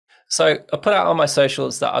So I put out on my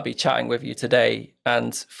socials that I'll be chatting with you today,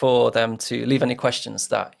 and for them to leave any questions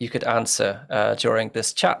that you could answer during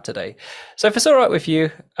this chat today. So if it's all right with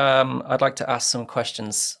you, I'd like to ask some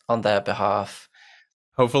questions on their behalf.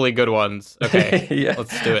 Hopefully good ones. Okay, Yeah.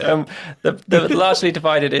 let's do it. They're largely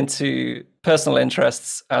divided into personal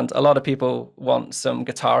interests, and a lot of people want some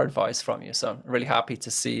guitar advice from you. So I'm really happy to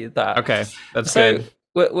see that. Okay, that's So good.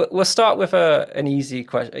 we'll start with an easy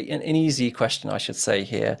question, I should say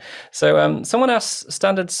here. So someone asked,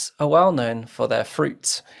 standards are well known for their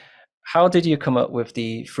fruit. How did you come up with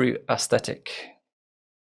the fruit aesthetic?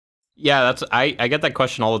 Yeah, I get that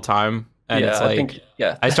question all the time, and it's Yeah, I like think,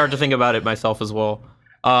 yeah. I start to think about it myself as well.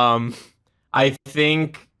 Um, I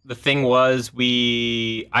think the thing was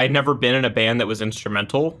I'd never been in a band that was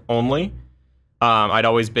instrumental only. I'd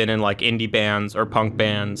always been in like indie bands or punk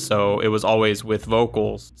bands, so it was always with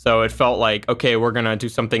vocals. So it felt like, okay, we're gonna do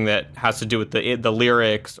something that has to do with the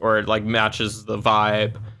lyrics, or it like matches the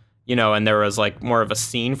vibe, and there was like more of a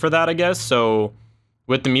scene for that, I guess. So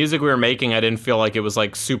with the music we were making, I didn't feel like it was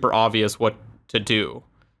like super obvious what to do,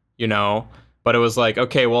 you know? But it was like,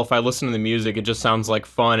 okay, well, if I listen to the music, it just sounds like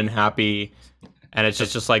fun and happy. And it's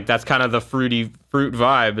just like, that's kind of the fruit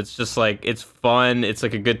vibe. It's just like, it's fun. It's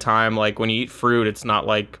like a good time. Like when you eat fruit, it's not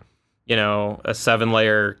like, a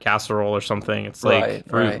 7-layer casserole or something. It's like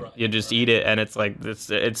fruit. Right. You just eat it, and it's like,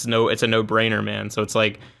 it's a no-brainer, man. So it's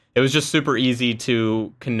like, it was just super easy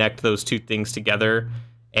to connect those two things together.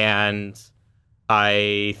 And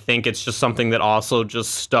I think it's just something that also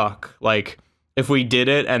just stuck. Like, if we did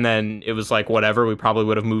it and then it was like whatever, we probably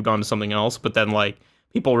would have moved on to something else. But then like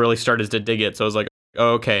people really started to dig it, so I was like,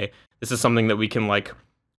 oh, okay, this is something that we can like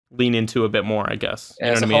lean into a bit more, I guess. Yeah,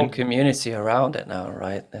 there's a whole community around it now,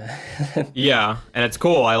 right? Yeah, and it's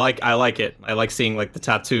cool. I like it. I like seeing like the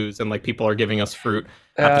tattoos, and like people are giving us fruit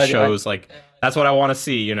at the shows. Like that's what I want to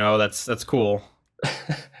see. That's cool.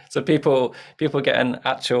 So people getting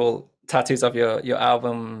actual tattoos of your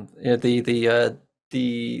album,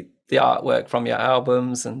 the artwork from your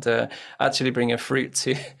albums, and actually bringing fruit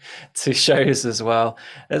to shows as well.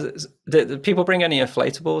 Did people bring any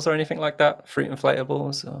inflatables or anything like that? Fruit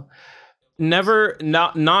inflatables? Or? Never,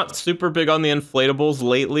 not super big on the inflatables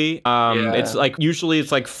lately. It's like usually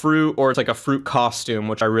it's like fruit, or it's like a fruit costume,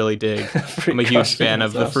 which I really dig. I'm a huge fan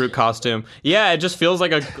of the fruit costume. Yeah, it just feels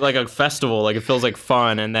like a festival. Like it feels like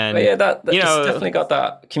fun, and then but yeah, that it's definitely got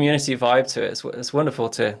that community vibe to it. It's wonderful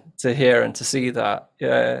to hear and to see that.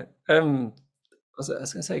 Yeah. I was going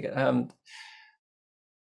to say,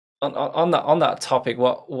 on that topic,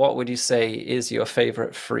 what would you say is your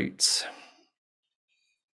favorite fruit?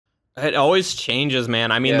 It always changes,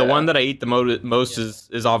 man. I mean, the one that I eat the most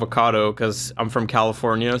is avocado, because I'm from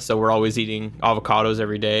California, so we're always eating avocados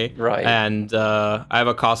every day. Right. And I have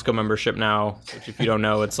a Costco membership now, which, if you don't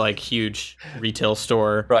know, it's like huge retail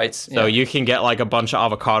store. Right. So you can get like a bunch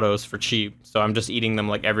of avocados for cheap. So I'm just eating them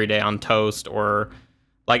like every day on toast, or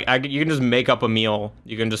like you can just make up a meal.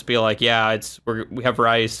 You can just be like, yeah, we have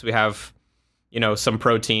rice, we have some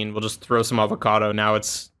protein. We'll just throw some avocado. Now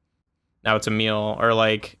it's a meal. Or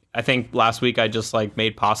like, I think last week I just like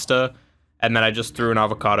made pasta, and then I just threw an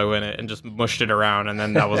avocado in it and just mushed it around, and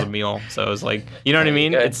then that was a meal. So it was like, you know what I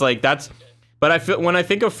mean? It's like but I feel when I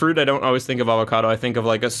think of fruit, I don't always think of avocado. I think of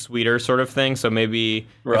like a sweeter sort of thing. So maybe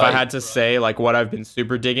if I had to say like what I've been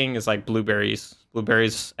super digging is like blueberries,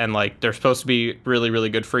 and like they're supposed to be really, really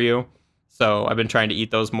good for you. So I've been trying to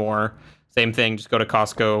eat those more. Same thing, just go to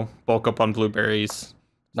Costco, bulk up on blueberries,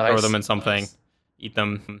 throw them in something, eat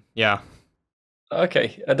them. Yeah.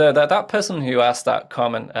 Okay, that person who asked that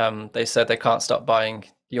comment, they said they can't stop buying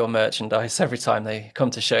your merchandise every time they come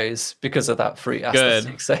to shows because of that fruit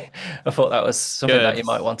aesthetic. So I thought that was something that you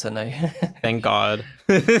might want to know. Thank God.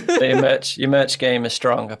 Your merch game is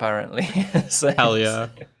strong, apparently. So, hell yeah.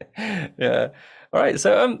 Yeah. All right.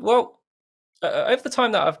 So over the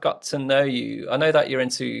time that I've got to know you, I know that you're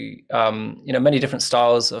into many different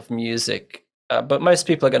styles of music. But most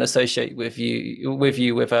people are going to associate with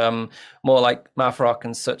you with more like math rock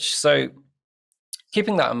and such. So,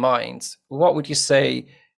 keeping that in mind, what would you say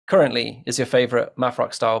currently is your favorite math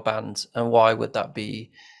rock style band, and why would that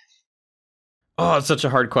be? Oh, it's such a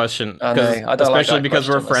hard question. I know, especially like because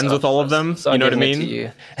we're friends with all of them. So you know what I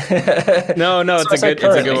mean? No, it's a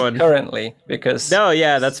good one. Currently, because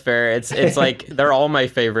yeah, that's fair. It's like they're all my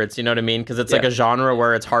favorites. You know what I mean? Because it's like a genre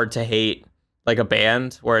where it's hard to hate like a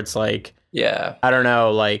band, where it's like. Yeah, I don't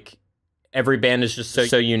know, like every band is just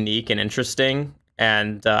so unique and interesting,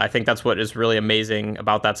 and I think that's what is really amazing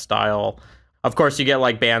about that style. Of course, you get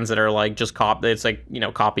like bands that are like just it's like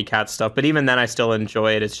copycat stuff, but even then I still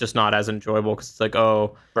enjoy it. It's just not as enjoyable because it's like,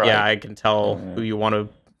 oh yeah, I can tell who you want to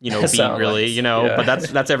beat really, yeah. but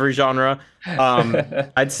that's every genre.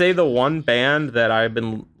 I'd say the one band that I've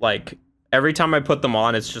been like, every time I put them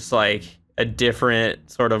on, it's just like a different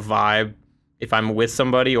sort of vibe if I'm with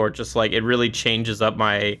somebody, or just like it really changes up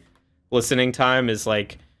my listening time, is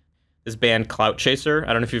like this band Clout Chaser.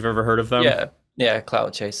 I don't know if you've ever heard of them. Yeah,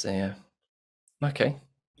 Cloud Chaser, yeah. Okay.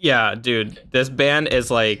 Yeah, dude, this band is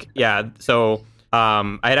like, yeah, so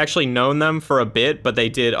I had actually known them for a bit, but they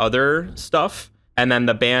did other stuff, and then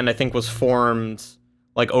the band I think was formed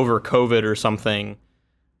like over COVID or something.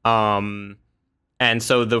 And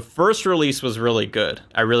so the first release was really good.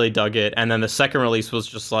 I really dug it, and then the second release was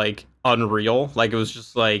just like unreal. Like it was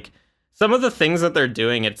just like some of the things that they're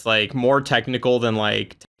doing, it's like more technical than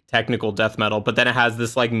like technical death metal, but then it has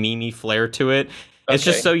this like memey flair to it. It's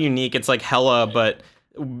just so unique. It's like hella, but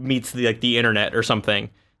meets the internet or something.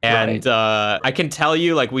 And I can tell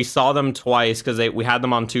you, like, we saw them twice because we had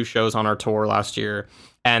them on 2 shows on our tour last year,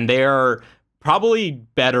 and they are probably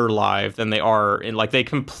better live than they are in, like, they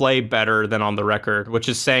can play better than on the record, which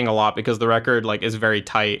is saying a lot because the record like is very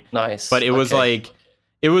tight. Nice. But it was like,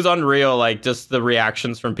 it was unreal, like just the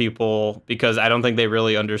reactions from people, because I don't think they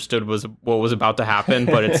really understood what was about to happen.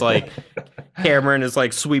 But it's like Cameron is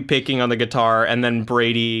like sweep picking on the guitar, and then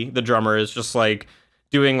Brady, the drummer, is just like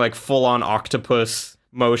doing like full on octopus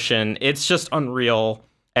motion. It's just unreal.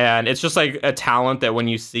 And it's just like a talent that when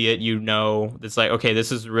you see it, it's like, okay,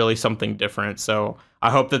 this is really something different. So I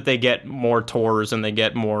hope that they get more tours and they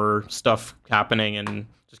get more stuff happening and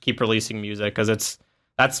just keep releasing music, because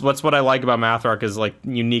that's what I like about math rock, is like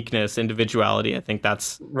uniqueness, individuality. I think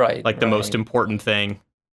that's like the most important thing.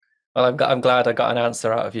 Well, I'm glad I got an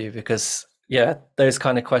answer out of you, because yeah, those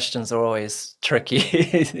kind of questions are always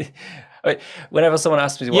tricky. Whenever someone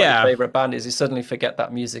asks me what your favorite band is, you suddenly forget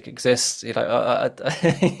that music exists. You're like,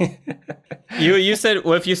 you said,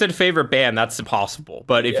 well, if you said favorite band, that's impossible.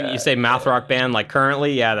 But if you say math rock band, like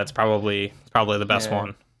currently, that's probably the best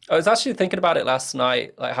one. I was actually thinking about it last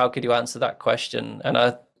night, like how could you answer that question? And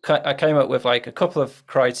I came up with like a couple of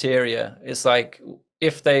criteria. It's like,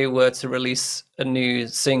 if they were to release a new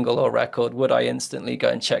single or record, would I instantly go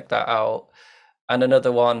and check that out? And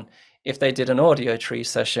another one, if they did an audio tree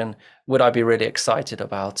session, would I be really excited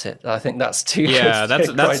about it? I think that's two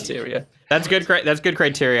good criteria. That's good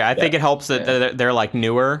criteria. I think it helps that they're like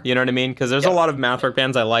newer, you know what I mean? Because there's a lot of math rock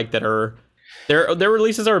bands I like that are, their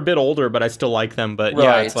releases are a bit older, but I still like them. But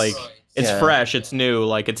it's like, it's fresh, it's new,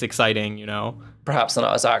 like it's exciting, Perhaps they're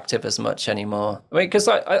not as active as much anymore. I mean, because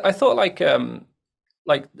I thought like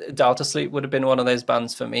Delta Sleep would have been one of those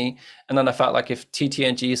bands for me, and then I felt like if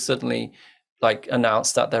TTNG suddenly like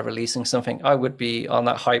announced that they're releasing something, I would be on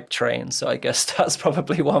that hype train. So I guess that's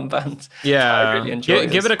probably one band I really enjoy.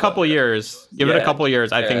 Give it a couple years. Give it a couple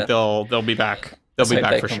years. I think th'll be back. They'll be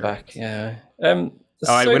back for sure.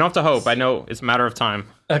 We don't have to hope. I know it's a matter of time.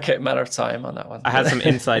 Okay, matter of time on that one. I had some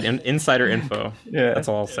insider info. That's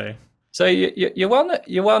all I'll say. So you're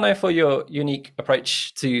well known for your unique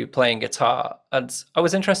approach to playing guitar, and I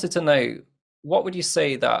was interested to know, what would you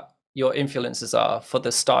say that your influences are for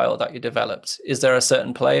the style that you developed? Is there a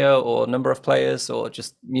certain player or number of players, or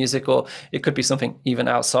just music, or it could be something even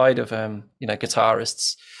outside of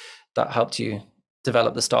guitarists that helped you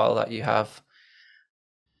develop the style that you have?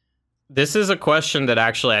 This is a question that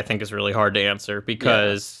actually I think is really hard to answer,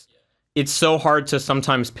 because it's so hard to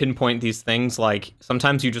sometimes pinpoint these things. Like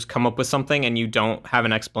sometimes you just come up with something and you don't have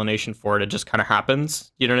an explanation for it. It just kind of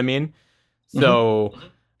happens. You know what I mean? So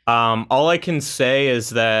all I can say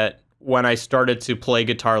is that when I started to play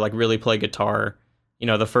guitar, like really play guitar,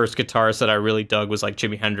 the first guitarist that I really dug was like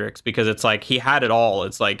Jimi Hendrix, because it's like he had it all.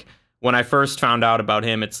 It's like when I first found out about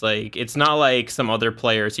him, it's like, it's not like some other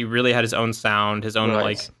players. He really had his own sound, his own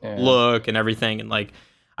look and everything. And like,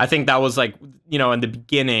 I think that was like, in the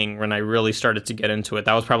beginning when I really started to get into it,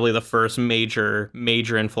 that was probably the first major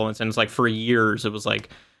influence. And it's like for years, it was like,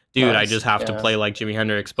 dude, I just have to play like Jimi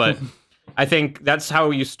Hendrix. But I think that's how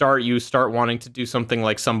you start. You start wanting to do something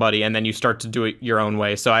like somebody, and then you start to do it your own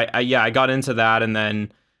way. So I got into that, and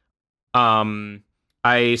then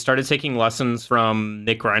I started taking lessons from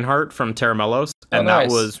Nick Reinhardt from Terramellos, and that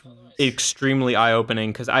was extremely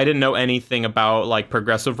eye-opening, because I didn't know anything about like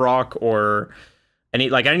progressive rock or any,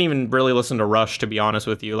 like I didn't even really listen to Rush, to be honest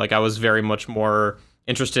with you. Like I was very much more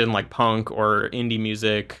interested in like punk or indie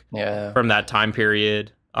music from that time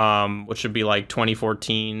period, which would be like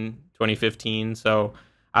 2014, 2015. So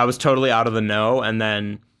I was totally out of the know, and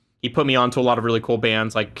then he put me onto a lot of really cool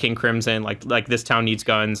bands like King Crimson, like This Town Needs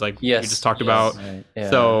Guns, like we just talked about.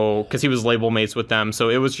 So because he was label mates with them, so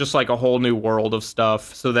it was just like a whole new world of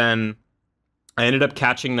stuff. So then I ended up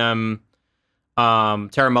catching them,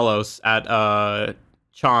 Terramellos, at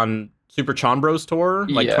Super Chon Bros tour,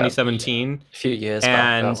 like Yeah, 2017. a few years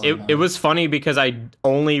back. That And one. it was funny because I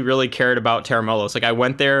only really cared about Terramelos. Like I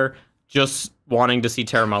went there just wanting to see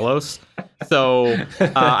Terramelos. So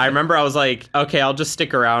I remember I was like, okay, I'll just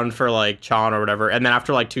stick around for like Chon or whatever. And then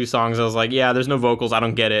after like 2 songs, I was like, yeah, there's no vocals. I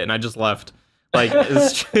don't get it. And I just left. Like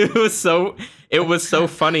it was so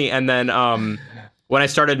funny. And then when I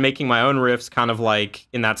started making my own riffs kind of like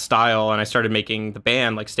in that style and I started making the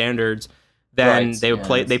band like standards, then Right, they would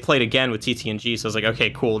play. yes. They played again with TTNG, so I was like, okay,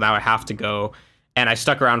 cool. Now I have to go, and I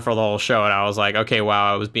stuck around for the whole show, and I was like, okay,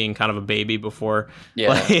 wow, I was being kind of a baby before. Yeah.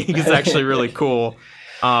 Like, it's actually really cool.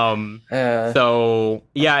 Uh, So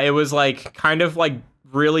yeah, it was like kind of like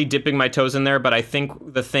really dipping my toes in there, but I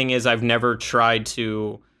think the thing is, I've never tried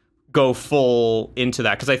to go full into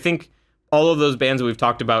that because I think all of those bands that we've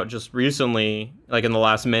talked about just recently, like in the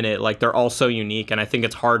last minute, like they're all so unique, and I think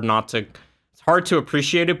it's hard to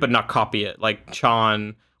appreciate it but not copy it, like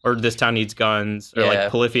Chon or This Town Needs Guns or like yeah,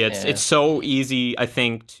 Polyphia. yeah. It's so easy, I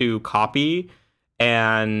think, to copy.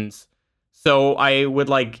 And so I would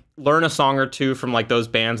like learn a song or two from like those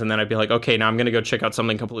bands, and then I'd be like, okay, now I'm gonna go check out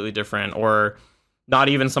something completely different, or not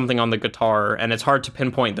even something on the guitar. And it's hard to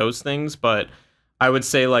pinpoint those things, but I would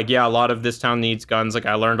say like, yeah, a lot of This Town Needs Guns, like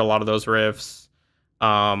I learned a lot of those riffs.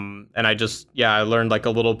 And I learned like a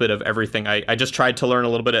little bit of everything. I just tried to learn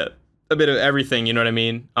a bit of everything, you know what I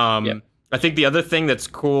mean? Yeah. I think the other thing that's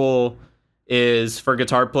cool is for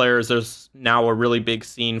guitar players, there's now a really big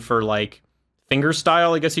scene for like finger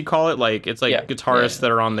style, I guess you call it. Like it's like Yeah, guitarists yeah.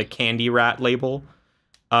 that are on the Candy Rat label.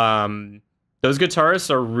 Those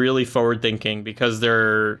guitarists are really forward thinking because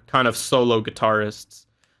they're kind of solo guitarists.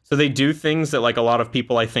 So they do things that like a lot of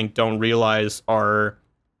people I think don't realize are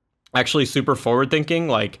actually super forward thinking,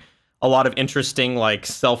 like a lot of interesting like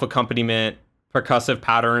self accompaniment percussive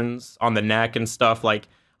patterns on the neck and stuff. Like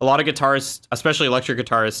a lot of guitarists, especially electric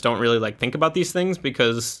guitarists, don't really like think about these things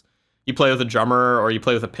because you play with a drummer or you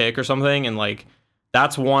play with a pick or something, and like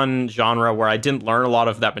that's one genre where I didn't learn a lot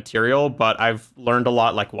of that material, but I've learned a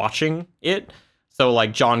lot like watching it. So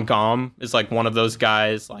like John Gom is like one of those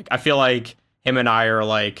guys. Like I feel like him and I are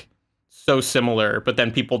like so similar, but then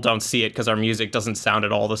people don't see it because our music doesn't sound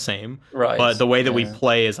at all the same. Right. But the way that we Yeah.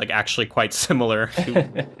 play is like actually quite similar if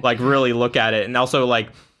you like really look at it. And also like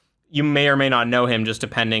you may or may not know him just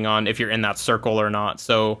depending on if you're in that circle or not.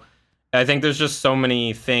 So I think there's just so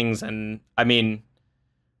many things. And I mean,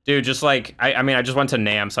 dude, just like I just went to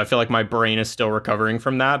NAMM, so I feel like my brain is still recovering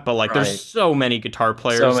from that. But like, Right. there's so many guitar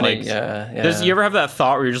players. So many, like, yeah. you ever have that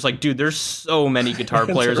thought where you're just like, dude, there's so many guitar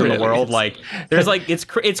It's players in the really world. is. Like, there's like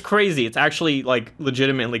it's crazy. It's actually like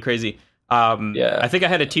legitimately crazy. Yeah. I think I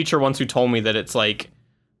had a teacher once who told me that it's like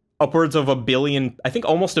upwards of 1 billion, I think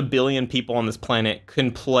almost 1 billion people on this planet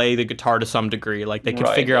can play the guitar to some degree. Like they can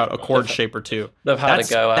Right. figure out a chord shape or two. They've had a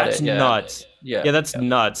go at That's it. Yeah. nuts. Yeah. Yeah, that's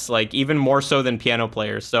nuts. Like even more so than piano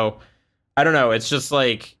players. So I don't know. It's just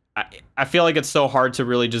like I feel like it's so hard to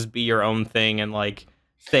really just be your own thing and like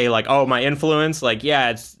say like, oh, my influence. Like,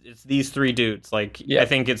 yeah, it's these three dudes. Like, Yeah. I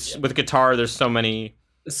think it's with guitar. There's so many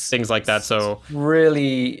things like that. So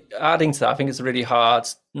really adding to that, I think it's really hard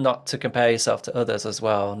not to compare yourself to others as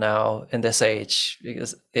well now in this age,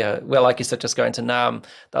 because well, like you said, just going to NAMM,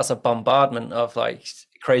 that's a bombardment of like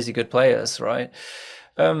crazy good players, right?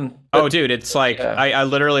 oh, dude, it's like yeah. I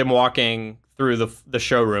literally am walking through the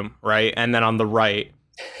showroom, right, and then on the right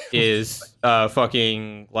is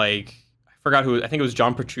fucking like I forgot who. I think it was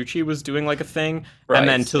John Petrucci was doing like a thing, Right, and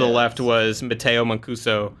then to the yeah. left was Matteo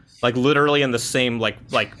Mancuso, like literally in the same like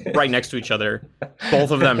right next to each other,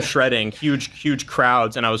 both of them shredding, huge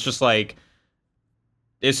crowds, and I was just like,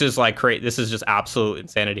 this is like this is just absolute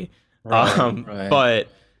insanity. Right. But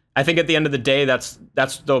I think at the end of the day, that's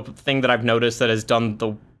the thing that I've noticed that has done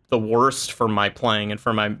the worst for my playing and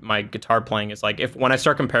for my guitar playing is like when I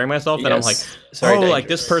start comparing myself, then I'm like, Yes, it's very oh, like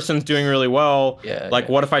this dangerous. person's doing really well. Yeah, like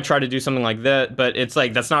yeah. what if I try to do something like that? But it's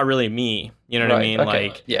like that's not really me. You know what I Right, mean? okay,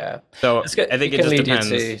 Like yeah. so It's good. I think It it can just lead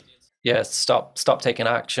depends. you to stop taking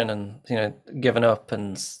action and giving up,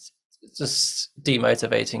 and it's just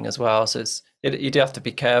demotivating as well. So you do have to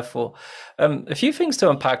be careful. A few things to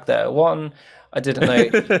unpack there. One, I didn't know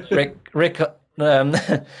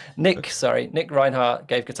Nick Reinhardt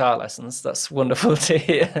gave guitar lessons. That's wonderful to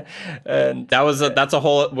hear. And That's a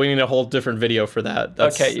whole. We need a whole different video for that.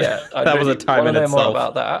 That's, okay, yeah, I that was a really time want in to know more itself.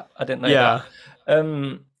 about that. I didn't know Yeah.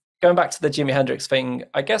 that. Going back to the Jimi Hendrix thing,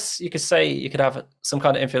 I guess you could say you could have some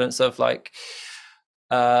kind of influence of like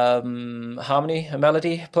harmony and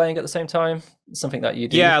melody playing at the same time? Something that you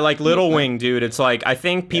do? Yeah, like Little Wing, dude. It's like I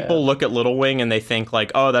think Yeah, people look at Little Wing and they think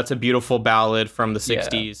like, "Oh, that's a beautiful ballad from the yeah,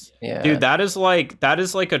 60s." yeah. Dude, that is like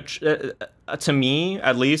to me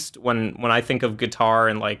at least when I think of guitar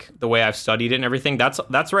and like the way I've studied it and everything, that's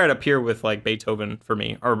right up here with like Beethoven for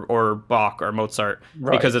me or Bach or Mozart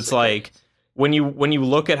because Right. it's Okay. like when you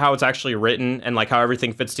look at how it's actually written and like how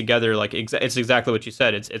everything fits together, like it's exactly what you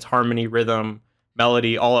said. It's harmony, rhythm,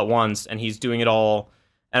 melody all at once and he's doing it all.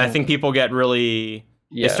 And I think Mm, people get really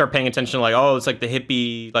they yeah. start paying attention like, oh, it's like the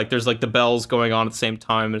hippie, like there's like the bells going on at the same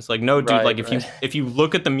time. And it's like, no, dude, Right. like Right. if you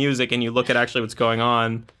look at the music and you look at actually what's going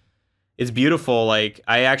on, it's beautiful. Like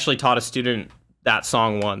I actually taught a student that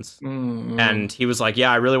song once. Mm, And he was like,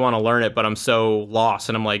 yeah, I really want to learn it, but I'm so lost.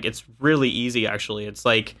 And I'm like, it's really easy actually. It's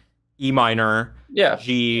like E minor, yeah.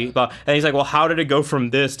 G, but and he's like, well, how did it go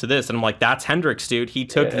from this to this? And I'm like, that's Hendrix, dude. He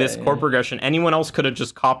took Yeah. this chord Yeah. progression. Anyone else could have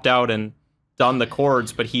just copped out and done the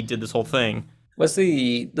chords, but he did this whole thing. Was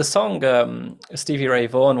the song Stevie Ray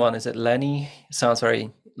Vaughan one? Is it Lenny? It sounds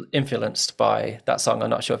very influenced by that song. I'm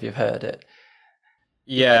not sure if you've heard it.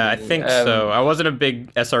 Yeah, I Lenny. think so. I wasn't a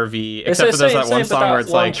big SRV, It's except the for there's same, that one same but song where that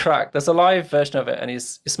it's one like track. There's a live version of it, and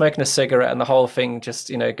he's smoking a cigarette, and the whole thing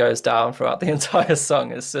just goes down throughout the entire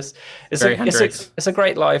song. It's just very Hendrix. it's a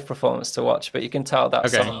great live performance to watch, but you can tell that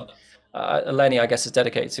Okay. song. Lenny, I guess, is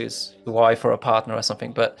dedicated to his wife or a partner or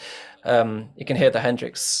something, but you can hear the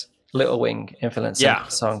Hendrix Little Wing influence in Yeah.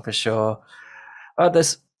 that song for sure.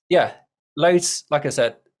 There's yeah, loads. Like I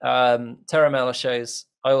said, Terra Mela shows.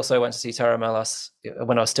 I also went to see Terra Melas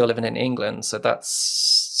when I was still living in England, so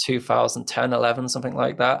that's 2010, 11, something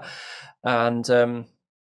like that. And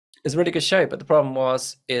it's a really good show. But the problem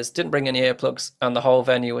is didn't bring any earplugs, and the whole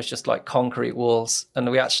venue was just like concrete walls.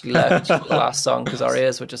 And we actually left the last song because our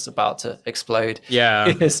ears were just about to explode. Yeah.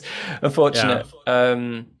 It's Yeah. unfortunate.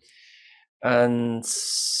 And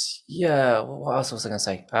yeah, what else was I going to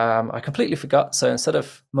say? I completely forgot. So instead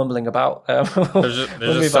of mumbling about, There's we'll just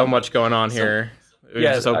move so on. much going on So here. We've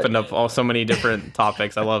yeah, just opened up all so many different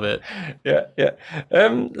topics. I love it. yeah, yeah.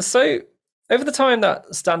 So over the time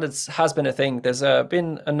that standards has been a thing, there's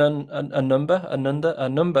been a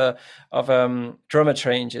number of drummer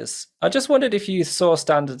changes. I just wondered if you saw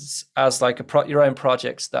standards as like your own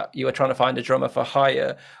projects that you were trying to find a drummer for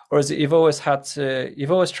hire, or is it you've always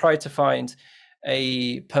tried to find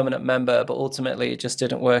a permanent member, but ultimately it just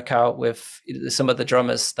didn't work out with some of the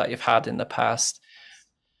drummers that you've had in the past.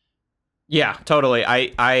 Yeah, totally.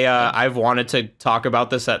 Yeah. I've wanted to talk about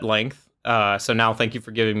this at length. So now thank you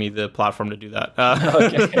for giving me the platform to do that.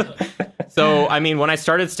 Okay. So I mean, when I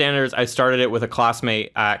started standards, I started it with a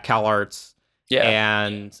classmate at Cal Arts, Yeah.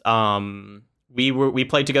 and we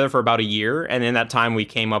played together for about a year, and in that time we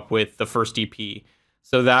came up with the first EP.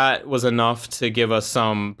 So that was enough to give us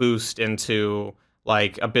some boost into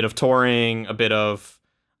like a bit of touring, a bit of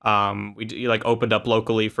we like opened up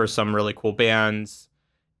locally for some really cool bands.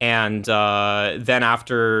 And then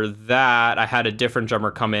after that, I had a different drummer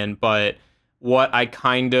come in. But what I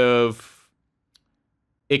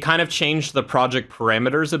it kind of changed the project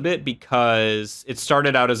parameters a bit because it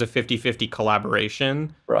started out as a 50-50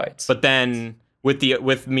 collaboration. Right. But then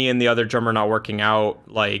with me and the other drummer not working out,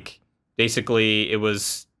 like basically it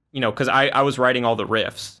was, because I was writing all the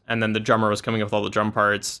riffs and then the drummer was coming up with all the drum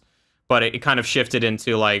parts. But it kind of shifted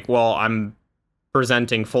into like, well, I'm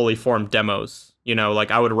presenting fully formed demos.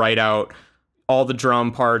 Like I would write out all the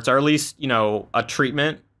drum parts, or at least, a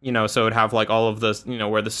treatment, so it'd have like all of the,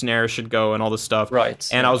 where the snare should go and all this stuff. Right.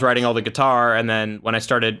 And I was writing all the guitar. And then when I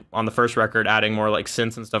started on the first record, adding more like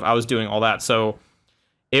synths and stuff, I was doing all that. So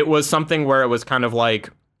it was something where it was kind of like,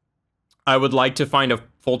 I would like to find a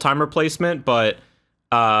full-time replacement, but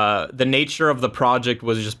the nature of the project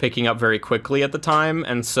was just picking up very quickly at the time.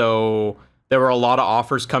 And so there were a lot of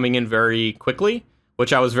offers coming in very quickly,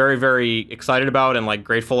 which I was very, very excited about and like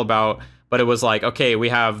grateful about. But it was like, okay, we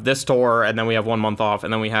have this tour and then we have 1 month off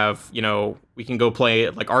and then we have, we can go play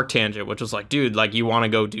like Arctangent, which was like, dude, like you want to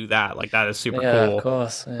go do that. Like that is super cool. Of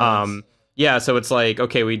course. Yes. Yeah. So it's like,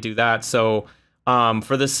 okay, we do that. So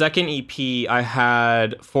for the second EP, I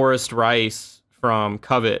had Forrest Rice from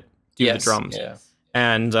Covet do the drums. Yeah.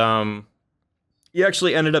 And he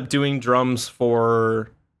actually ended up doing drums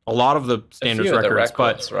for a lot of the standards records,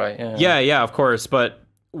 but right. yeah, of course. But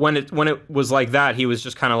when it was like that, he was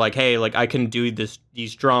just kind of like, hey, like I can do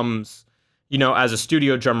these drums, as a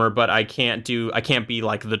studio drummer, but I can't be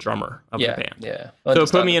like the drummer of the band. Yeah. So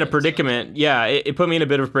it put me in a predicament. Yeah, it put me in a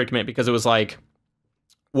bit of a predicament because it was like,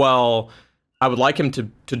 well, I would like him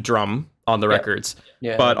to drum on the records,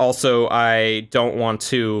 but also I don't want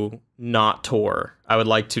to not tour. I would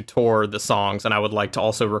like to tour the songs, and I would like to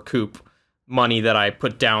also recoup money that I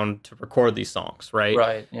put down to record these songs, right?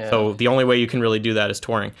 Right. Yeah. So the only way you can really do that is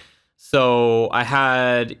touring. So I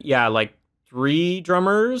had, yeah, like 3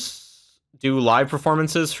 drummers do live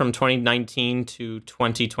performances from 2019 to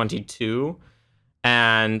 2022.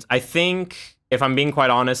 And I think, if I'm being quite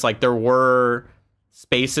honest, like there were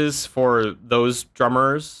spaces for those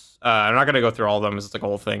drummers. I'm not going to go through all of them, it's like a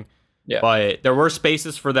whole thing. Yeah. But there were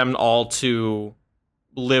spaces for them all to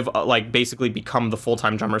live, like basically become the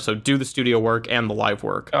full-time drummer. So do the studio work and the live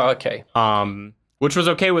work. Oh, okay. Which was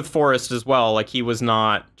okay with Forrest as well. Like he was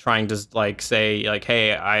not trying to like say like,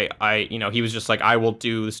 hey, I, you know, he was just like, I will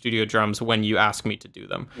do the studio drums when you ask me to do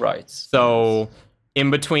them. Right. So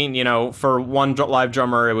in between, you know, for one live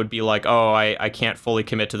drummer, it would be like, oh, I can't fully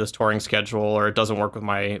commit to this touring schedule, or it doesn't work with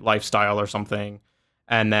my lifestyle or something.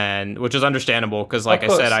 And then, which is understandable, because like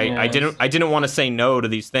I said, I didn't want to say no to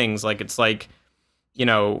these things. Like it's like, you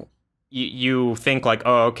know, you think like,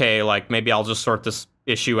 oh, okay, like maybe I'll just sort this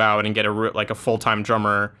issue out and get a full-time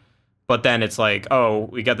drummer, but then it's like, oh,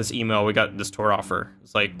 we got this email, we got this tour offer.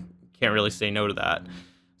 It's like, can't really say no to that.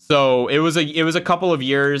 So it was a couple of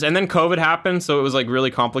years, and then COVID happened, so it was like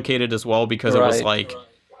really complicated as well, because it was like,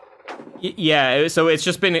 yeah, so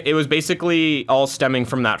it was basically all stemming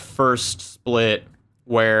from that first split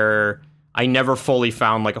where I never fully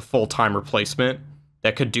found like a full-time replacement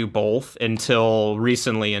that could do both until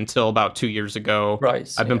recently, until about 2 years ago.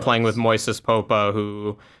 Right. I've been playing with Moises Popa,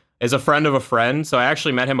 who is a friend of a friend. So I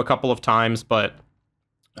actually met him a couple of times, but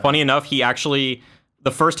funny enough, the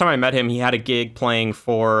first time I met him, he had a gig playing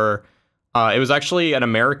for, it was actually an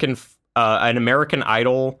American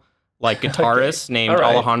Idol like guitarist named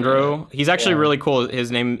Alejandro. Yeah. He's actually really cool.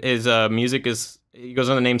 His music is, he goes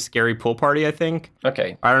under the name Scary Pool Party, I think.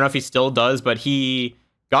 Okay. I don't know if he still does, but he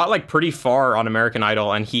got like pretty far on American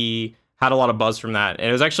Idol, and he had a lot of buzz from that. And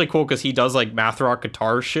it was actually cool because he does like math rock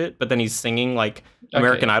guitar shit, but then he's singing like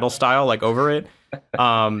American Idol style, like over it,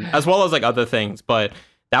 as well as like other things. But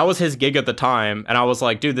that was his gig at the time, and I was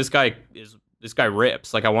like, dude, this guy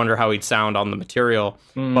rips. Like, I wonder how he'd sound on the material.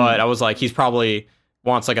 But I was like, he's probably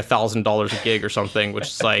wants like $1,000 a gig or something, which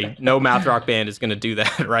is like no math rock band is gonna do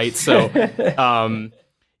that, right? So,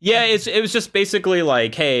 yeah, it was just basically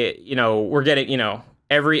like, hey, you know, we're getting, you know,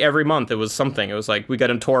 every month it was something. It was like, we got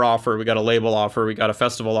a tour offer, we got a label offer, we got a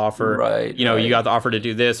festival offer, right? You know, you got the offer to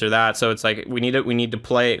do this or that. So it's like, we need to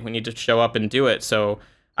play, we need to show up and do it. So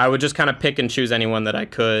I would just kind of pick and choose anyone that I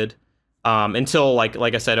could, until like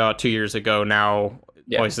I said, 2 years ago now,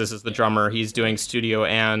 Moises is the drummer. He's doing studio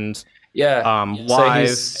and live.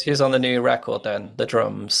 So he's on the new record then, the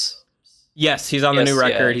drums. Yes, he's on the new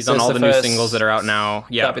record. Yeah. He's on all the new singles that are out now.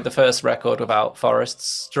 Yeah, that'd be the first record without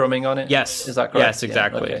Forrest's drumming on it. Yes, is that correct? Yes,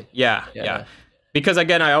 exactly. Yeah, okay. Yeah. Because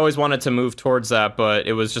again, I always wanted to move towards that, but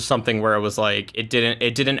it was just something where it was like it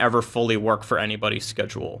didn't ever fully work for anybody's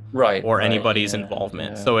schedule, right, or anybody's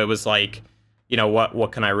involvement. Yeah. So it was like, you know,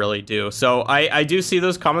 what can I really do? So I do see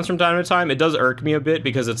those comments from time to time. It does irk me a bit,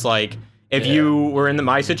 because it's like, if you were in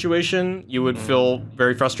my situation, you would feel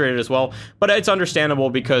very frustrated as well. But it's understandable,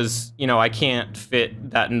 because, you know, I can't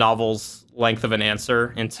fit that novel's length of an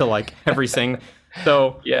answer into like everything.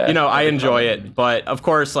 So, you know, I enjoy it. But of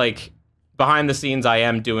course, like behind the scenes, I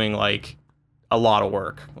am doing like a lot of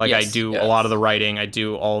work. Like I do a lot of the writing. I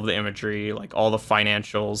do all of the imagery, like all the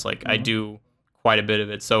financials. Like I do quite a bit of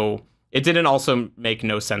it. So it didn't also make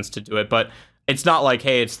no sense to do it. But it's not like,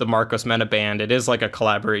 hey, it's the Marcos Mena band. It is like a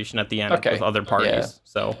collaboration at the end with other parties. Yeah.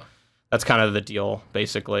 So that's kind of the deal,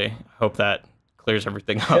 basically. Hope that clears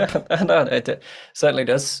everything up. No, it certainly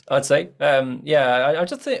does, I'd say. I'm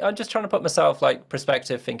just trying to put myself like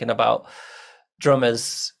perspective, thinking about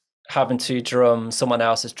drummers having to drum someone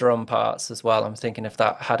else's drum parts as well. I'm thinking if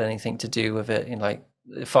that had anything to do with it, in like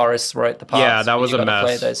Forrest wrote the parts. Yeah, that was a mess.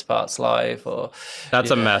 Play those parts live, or that's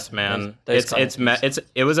a mess, man.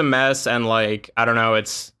 It was a mess, and like, I don't know.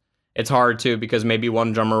 It's hard too, because maybe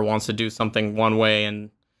one drummer wants to do something one way, and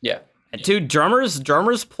dude,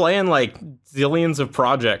 drummers play in like zillions of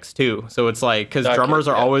projects too. So it's like, because drummers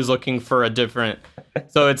are always looking for a different.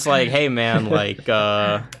 So it's like, hey man, like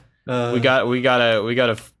we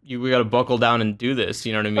gotta buckle down and do this.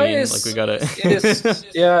 You know what I mean? Like we gotta. It is,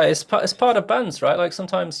 yeah, it's part of bands, right? Like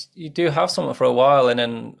sometimes you do have someone for a while, and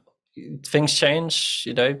then things change.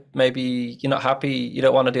 You know, maybe you're not happy. You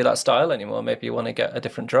don't want to do that style anymore. Maybe you want to get a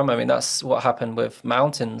different drummer. I mean, that's what happened with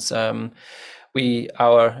Mountains. Our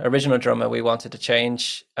original drummer, we wanted to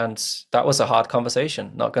change, and that was a hard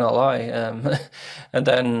conversation. Not gonna lie. And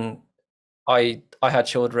then I had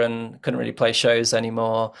children, couldn't really play shows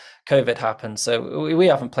anymore. COVID happened, so we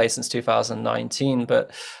haven't played since 2019,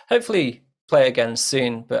 but hopefully play again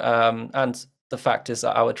soon. But and the fact is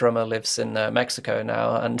that our drummer lives in Mexico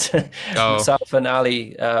now, and Oh, myself and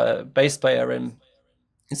Ali, bass player in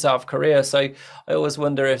South Korea. So I always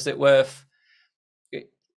wonder, is it worth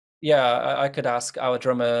yeah, I could ask our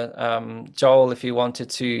drummer, Joel, if he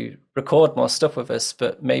wanted to record more stuff with us,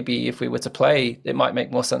 but maybe if we were to play, it might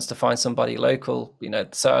make more sense to find somebody local, you know.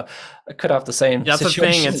 So I could have the same that's the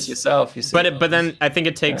thing. situation as yourself, you see. But then I think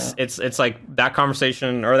it takes Yeah, it's like that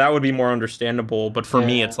conversation, or that would be more understandable. But for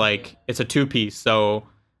me, yeah, it's like it's a two piece, so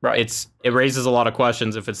right. it raises a lot of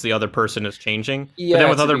questions if it's the other person is changing. But then Yeah,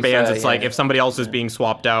 with to other be bands, fair, it's like yeah, if somebody else is yeah, being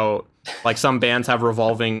swapped out, like some bands have a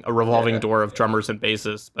revolving yeah, door of drummers and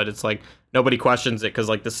bassists, but it's like nobody questions it because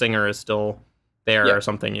like the singer is still there yeah. or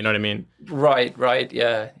something. You know what I mean? Right, right.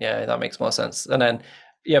 Yeah, yeah, that makes more sense. And then,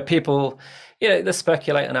 yeah, people, they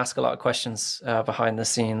speculate and ask a lot of questions behind the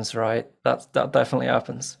scenes, right? That definitely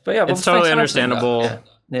happens. But yeah, well, It's thanks totally for mentioning that. understandable.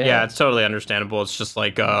 Yeah, Yeah, yeah. it's totally understandable. It's just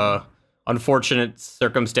like unfortunate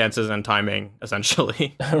circumstances and timing,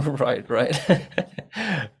 essentially. Right, right.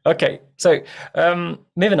 Okay, so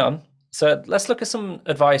moving on. So let's look at some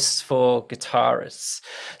advice for guitarists.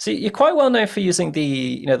 So you're quite well known for using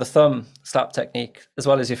the thumb slap technique as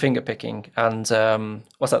well as your finger picking and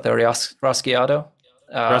what's that, the rasguiado?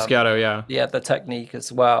 Rascato, yeah. Yeah, the technique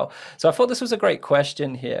as well. So I thought this was a great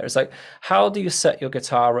question here. It's like, how do you set your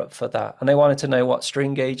guitar up for that? And they wanted to know what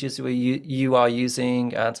string gauges you are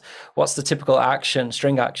using and what's the typical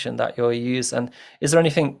string action that you'll use. And is there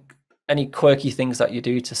any quirky things that you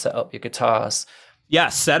do to set up your guitars? Yeah,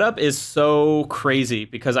 setup is so crazy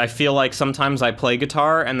because I feel like sometimes I play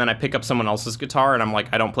guitar and then I pick up someone else's guitar and I'm like,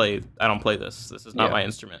 I don't play this. This is not Yeah, my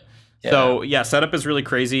instrument. yeah, So yeah, setup is really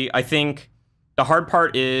crazy. I think the hard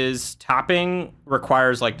part is tapping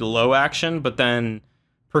requires like low action, but then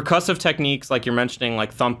percussive techniques like you're mentioning,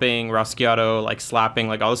 like thumping, raschiato, like slapping,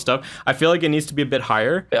 like all this stuff, I feel like it needs to be a bit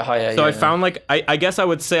higher. bit higher. So I Yeah, found like I guess I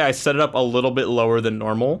would say I set it up a little bit lower than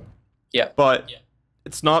normal, yeah, but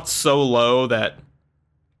it's not so low that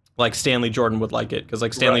like Stanley Jordan would like it, because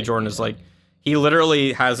like Stanley right. Jordan is like he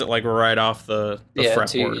literally has it like right off the Yeah,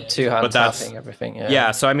 fretboard. two hand But that's tapping everything. Yeah,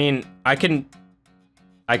 yeah. So I mean, I can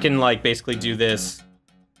like basically do this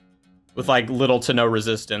with like little to no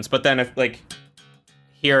resistance. But then if like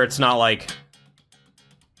here, it's not like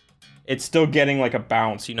it's still getting like a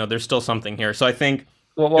bounce. You know, there's still something here. So I think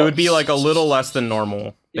it would be like a little less than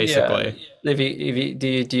normal, basically. Yeah. If you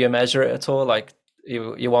do you measure it at all? Like you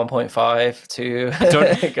 1.5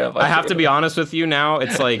 to go I by have to be two? honest with you now.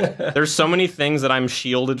 It's like there's so many things that I'm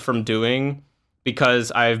shielded from doing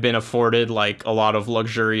because I've been afforded like a lot of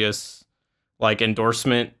luxurious like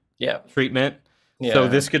endorsement Yeah, treatment. So yeah,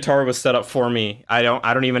 this guitar was set up for me. I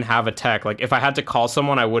don't even have a tech. Like if I had to call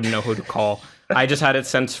someone, I wouldn't know who to call. I just had it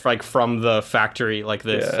sent like from the factory like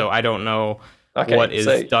this. yeah. So I don't know what Okay, is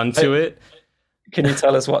so done to it. can you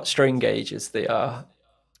tell us what string gauges they are?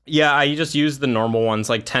 Yeah, I just use the normal ones,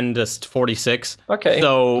 like 10 to 46. Okay.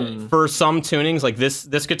 So Mm. for some tunings, like this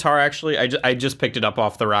guitar, actually, I just picked it up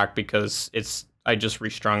off the rack because I just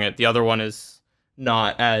restrung it. The other one is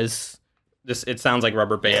not as this. It sounds like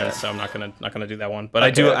rubber bands, so I'm not gonna do that one. But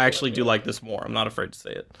Okay, I actually do like this more. I'm not afraid to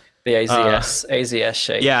say it. the Uh, AZS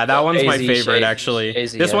shape. yeah, that one's my AZ favorite shape, actually.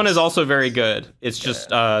 This one is AZS. also very good. It's just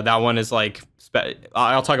that one is like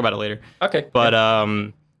I'll talk about it later. Okay. But Yeah.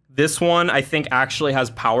 this one I think actually has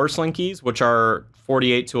power slinkies, which are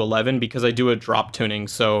 48 to 11 because I do a drop tuning.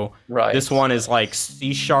 So Right. this one is like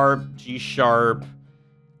C sharp, G sharp,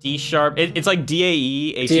 D sharp. It's like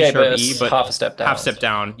DAE, A C DA, sharp but E, it's but half a step down. half step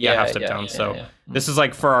down. Yeah, half step down. Yeah, So yeah. this is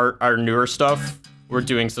like for our newer stuff. We're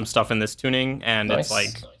doing some stuff in this tuning, and Nice. it's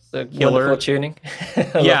like The killer. wonderful tuning. I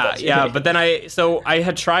love Yeah, that yeah. tuning. But then I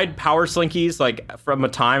had tried power slinkies like from a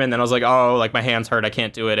time, and then I was like, oh, like my hands hurt, I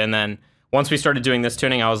can't do it. And then once we started doing this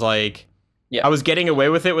tuning, I was like, Yeah. I was getting away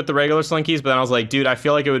with it with the regular slinkies, but then I was like, dude, I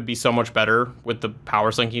feel like it would be so much better with the power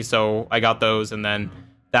slinkies. So I got those, and then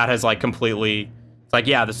that has like completely. It's like,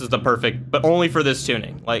 yeah, this is the perfect, but only for this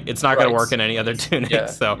tuning. Like, it's not gonna Right. work in any other tuning. Yeah.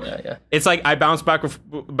 So Yeah. it's like I bounce back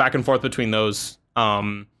and forth between those.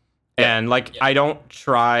 And like I don't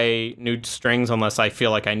try new strings unless I feel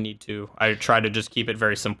like I need to. I try to just keep it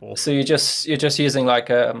very simple. So you're just using like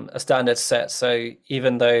a standard set. So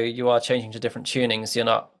even though you are changing to different tunings, you're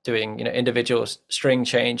not doing individual string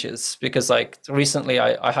changes. Because like recently,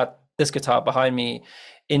 I had this guitar behind me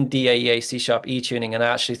in DAEA C sharp E tuning, and I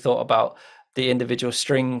actually thought about the individual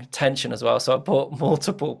string tension as well. So I bought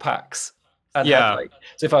multiple packs and had Yeah. like,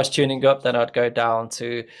 so if I was tuning up, then I'd go down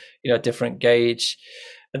to different gauge.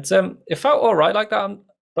 It felt all right like that,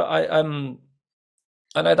 but I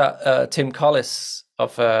know that Tim Collis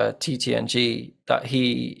of TTNG, that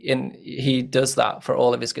he does that for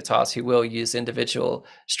all of his guitars. He will use individual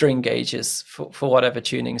string gauges for whatever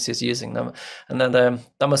tunings he's using them, and then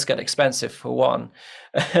that must get expensive for one.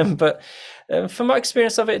 But from my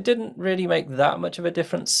experience of it, it didn't really make that much of a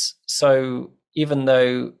difference. So even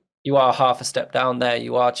though you are half a step down there,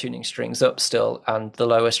 you are tuning strings up still, and the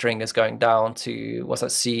lower string is going down to, what's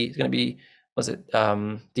that, C? It's going to be, was it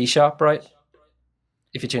D sharp, right?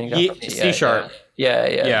 If you're tuning down from C, C sharp. yeah.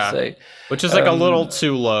 Yeah, So, which is like a little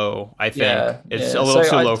too low. I think it's a little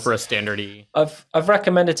too low for a standard E. I've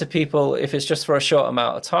recommended to people, if it's just for a short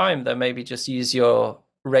amount of time, then maybe just use your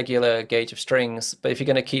regular gauge of strings. But if you're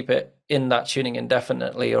going to keep it in that tuning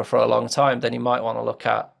indefinitely or for a long time, then you might want to look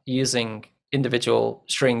at using individual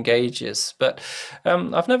string gauges. But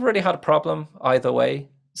I've never really had a problem either way.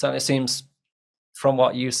 So it seems, from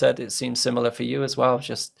what you said, it seems similar for you as well.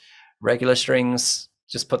 Just regular strings,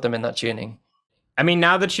 just put them in that tuning. I mean,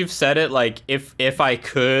 now that you've said it, like if I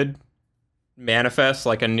could manifest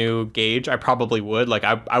like a new gauge, I probably would. Like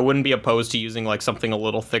I wouldn't be opposed to using like something a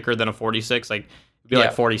little thicker than a 46, like it'd be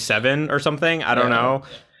like 47 or something. I don't know.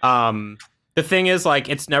 The thing is, like,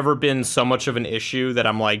 it's never been so much of an issue that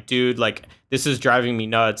I'm like, dude, like, this is driving me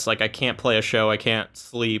nuts. Like, I can't play a show. I can't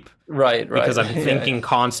sleep. Right. Because I'm thinking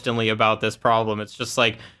constantly about this problem. It's just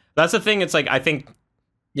like, that's the thing. It's like, I think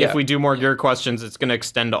if we do more gear questions, it's going to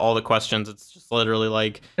extend to all the questions. It's just literally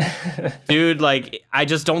like, dude, like, I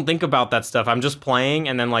just don't think about that stuff. I'm just playing.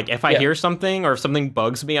 And then, like, if I hear something or if something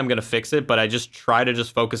bugs me, I'm going to fix it. But I just try to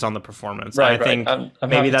just focus on the performance. Right, I think I'm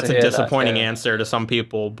maybe that's a disappointing that, answer to some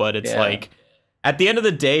people. But it's like, at the end of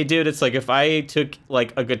the day, dude, it's like if I took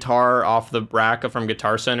like a guitar off the rack from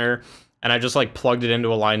Guitar Center and I just like plugged it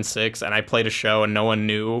into a Line 6 and I played a show and no one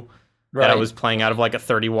knew that I was playing out of like a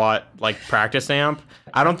 30-watt like practice amp,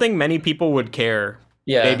 I don't think many people would care.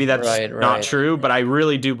 Yeah, maybe that's not true, but I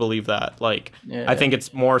really do believe that. Like, I think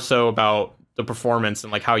it's more so about the performance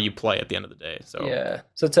and like how you play at the end of the day. So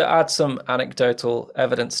so to add some anecdotal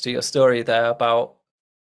evidence to your story there about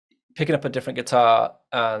picking up a different guitar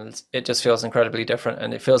and it just feels incredibly different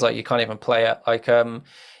and it feels like you can't even play it. Like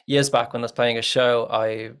years back when I was playing a show,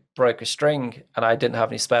 I broke a string and I didn't have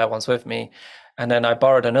any spare ones with me, and then I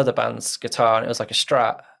borrowed another band's guitar and it was like a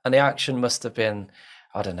Strat, and the action must have been,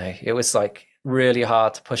 I don't know, it was like really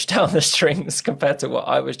hard to push down the strings compared to what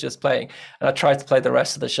I was just playing. And I tried to play the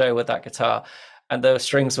rest of the show with that guitar and the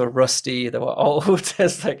strings were rusty, they were old.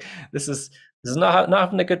 It's like, this is not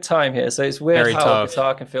having a good time here. So it's weird how a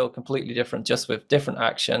guitar can feel completely different just with different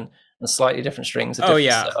action and slightly different strings.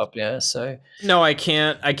 Setup. So no, I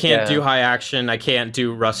can't do high action. I can't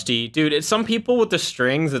do rusty, dude. It's some people with the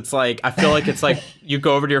strings. It's like, I feel like it's like you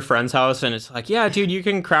go over to your friend's house and it's like, yeah, dude, you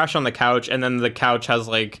can crash on the couch, and then the couch has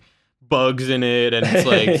like bugs in it and it's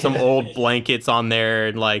like some old blankets on there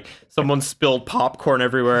and like someone spilled popcorn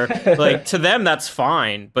everywhere. Like, to them that's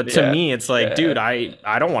fine, but to me it's like, dude, I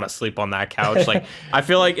don't want to sleep on that couch. Like, I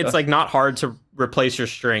feel like it's like not hard to replace your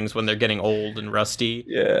strings when they're getting old and rusty,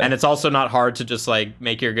 and it's also not hard to just like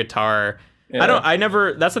make your guitar I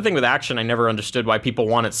never, that's the thing with action, I never understood why people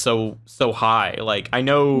want it so high. Like, I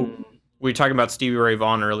know we were talking about Stevie Ray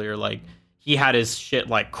Vaughan earlier, like he had his shit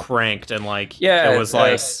like cranked and like it was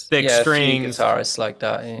like thick strings. Guitarists like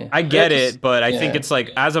that. I get it, but I think it's like,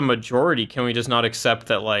 as a majority, can we just not accept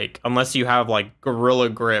that, like, unless you have like gorilla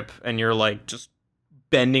grip and you're like just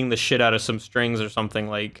bending the shit out of some strings or something,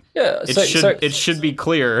 like it should be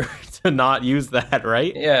clear to not use that,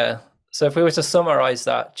 right? So if we were to summarize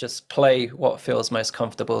that, just play what feels most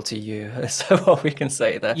comfortable to you. So what we can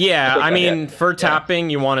say there. I mean, for tapping,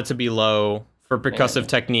 you want it to be low. For percussive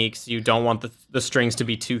techniques, you don't want the strings to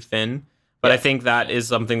be too thin. But I think that is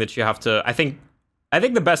something that you have to, I think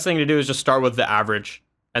the best thing to do is just start with the average,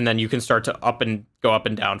 and then you can start to go up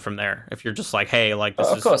and down from there. If you're just like, hey, like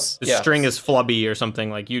this string is flubby or something,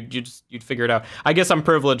 like you'd figure it out. I guess I'm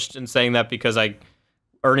privileged in saying that because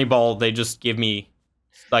Ernie Ball, they just give me,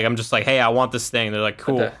 like, I'm just like, hey, I want this thing. They're like,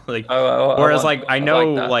 cool. Okay. Like, whereas I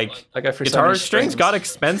know guitar strings got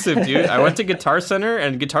expensive, dude. I went to Guitar Center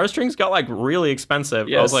and guitar strings got like really expensive.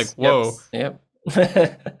 I was like, whoa.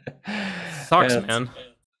 Sucks, man.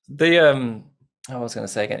 I was going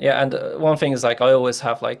to say again. And one thing is, like, I always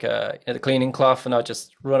have like a cleaning cloth, and I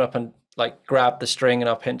just run up and like grab the string and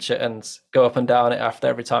I'll pinch it and go up and down it after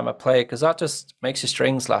every time I play, because that just makes your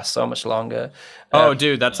strings last so much longer.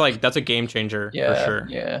 Dude, that's a game changer for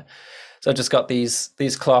sure. So I just got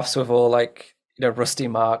these cloths with all like rusty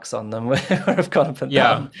marks on them where I've gone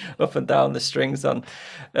Yeah. up and down the strings on.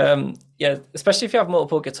 Yeah, especially if you have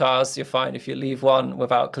multiple guitars, you're fine if you leave one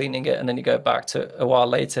without cleaning it and then you go back to a while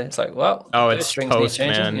later. It's like, well, Oh, those it's strings need toast,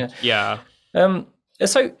 changing. man. Yeah. Yeah. Um,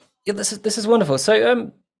 so yeah, this is wonderful.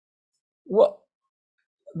 So what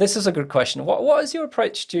this is a good question. What is your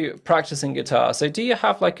approach to practicing guitar? So do you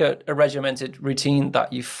have like a regimented routine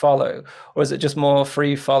that you follow, or is it just more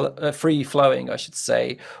free flowing, I should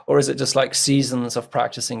say, or is it just like seasons of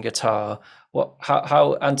practicing guitar?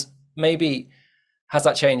 How and maybe has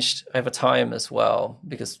that changed over time as well?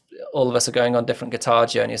 Because all of us are going on different guitar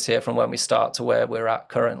journeys here from when we start to where we're at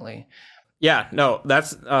currently. Yeah, no,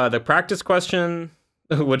 that's the practice question,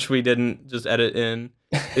 which we didn't just edit in,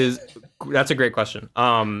 is that's a great question.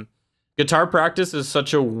 Guitar practice is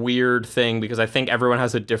such a weird thing because I think everyone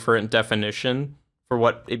has a different definition for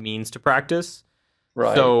what it means to practice.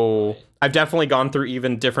 Right. So I've definitely gone through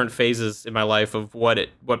even different phases in my life of what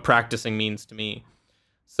practicing means to me.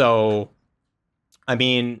 So, I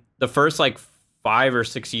mean, the first like 5 or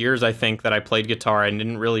 6 years I think that I played guitar, I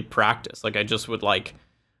didn't really practice. Like I just would like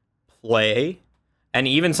play, and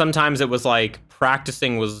even sometimes it was like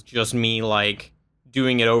practicing was just me like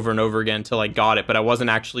doing it over and over again till I got it, but I wasn't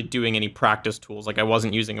actually doing any practice tools. Like I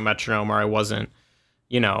wasn't using a metronome, or I wasn't,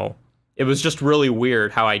 it was just really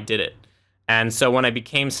weird how I did it. And so when I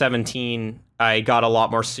became 17, I got a lot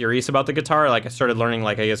more serious about the guitar. Like I started learning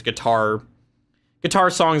like I guess guitar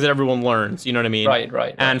songs that everyone learns, you know what I mean?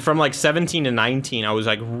 Right. And from like 17 to 19, I was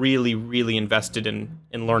like really, really invested in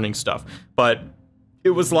learning stuff. But it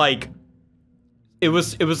was like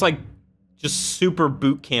just super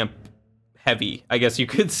boot camp heavy, I guess you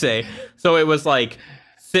could say. So it was like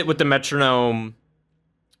sit with the metronome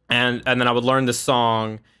and then I would learn the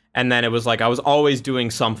song, and then it was like I was always doing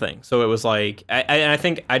something. So it was like I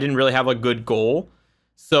think I didn't really have a good goal.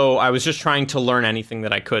 So I was just trying to learn anything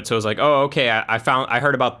that I could. So it was like, oh, okay, I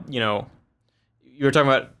heard about, you were talking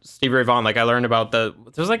about Stevie Ray Vaughan. Like I learned about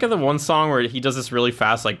there's like the one song where he does this really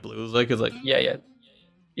fast like blues, like it's like Yeah.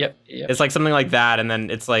 Yep. it's like something like that, and then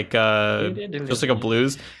it's like just like a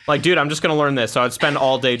blues. Like, dude, I'm just gonna learn this. So I'd spend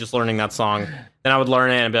all day just learning that song. Then I would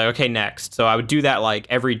learn it and be like, okay, next. So I would do that like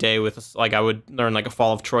every day with like I would learn like a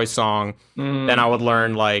Fall of Troy song. Then I would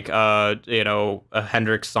learn like a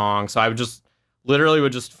Hendrix song. So I would just literally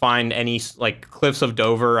would just find any like Cliffs of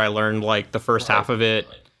Dover. I learned like the first half of it,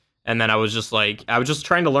 and then I was just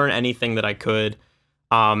trying to learn anything that I could.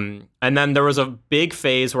 And then there was a big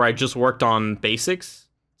phase where I just worked on basics.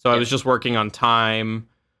 So I was just working on time.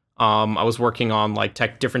 I was working on like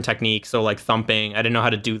different techniques. So like thumping, I didn't know how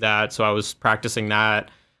to do that, so I was practicing that.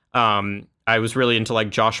 I was really into like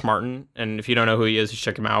Josh Martin, and if you don't know who he is, you should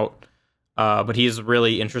check him out. But he has a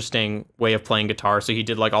really interesting way of playing guitar. So he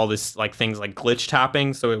did like all this like things like glitch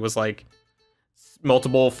tapping. So it was like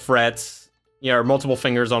multiple frets, or multiple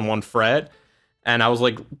fingers on one fret. And I was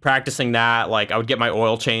like practicing that. Like I would get my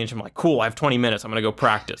oil change. I'm like, cool, I have 20 minutes. I'm gonna go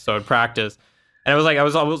practice. So I'd practice. And it was like I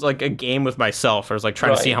was always like a game with myself. I was like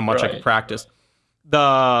trying to see how much I could practice.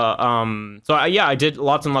 I did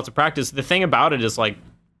lots and lots of practice. The thing about it is like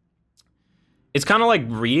it's kind of like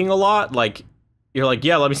reading a lot. Like you're like,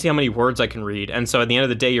 yeah, let me see how many words I can read. And so at the end of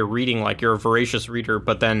the day, you're reading like you're a voracious reader.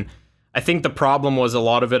 But then I think the problem was a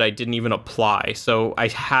lot of it I didn't even apply. So I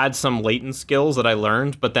had some latent skills that I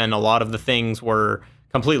learned, but then a lot of the things were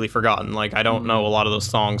completely forgotten. Like I don't know a lot of those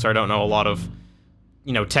songs, or I don't know a lot of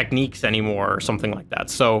techniques anymore, or something like that.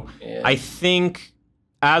 So I think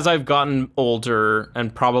as I've gotten older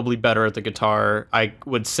and probably better at the guitar, I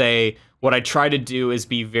would say what I try to do is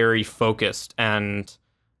be very focused and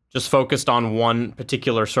just focused on one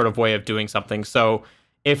particular sort of way of doing something. So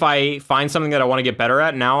if I find something that I want to get better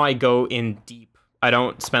at, now I go in deep. I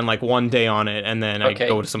don't spend like one day on it and then I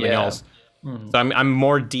go to something else. So I'm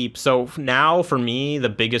more deep. So now for me, the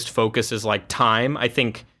biggest focus is like time. I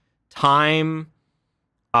think time,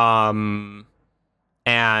 and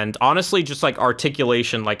honestly, just like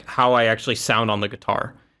articulation, like how I actually sound on the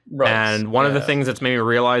guitar. Right. And one of the things that's made me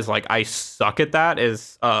realize like I suck at that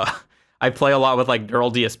is I play a lot with like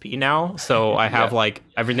neural DSP now. So I have like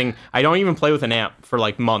everything. I don't even play with an amp for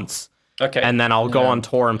like months. Okay. And then I'll go on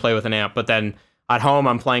tour and play with an amp. But then at home,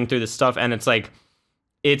 I'm playing through this stuff, and it's like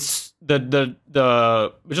it's the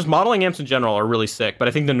just modeling amps in general are really sick. But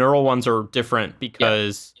I think the neural ones are different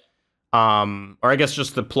because. Or I guess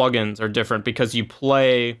just the plugins are different because you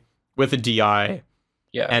play with a DI,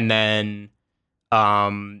 and then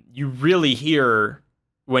you really hear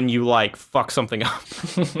when you like fuck something up.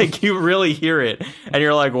 Like you really hear it and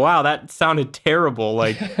you're like, wow, that sounded terrible.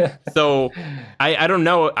 Like, so I don't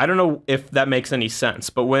know if that makes any sense,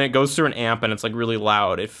 but when it goes through an amp and it's like really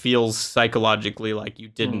loud, it feels psychologically like you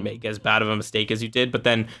didn't make as bad of a mistake as you did. But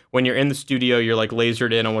then when you're in the studio, you're like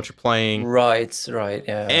lasered in on what you're playing. Right,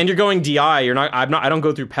 yeah. And you're going DI, I don't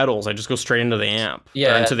go through pedals. I just go straight into the amp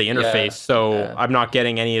or into the interface. So I'm not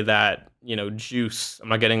getting any of that, juice. I'm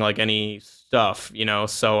not getting like any stuff,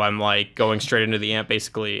 so I'm like going straight into the amp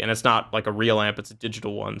basically, and it's not like a real amp, it's a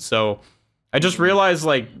digital one. So I just realized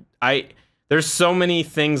like there's so many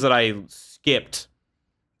things that I skipped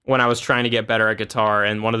when I was trying to get better at guitar,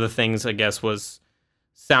 and one of the things I guess was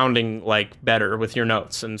sounding like better with your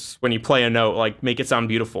notes, and when you play a note, like make it sound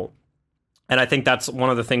beautiful. And I think that's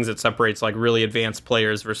one of the things that separates like really advanced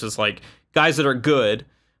players versus like guys that are good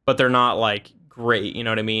but they're not like great, you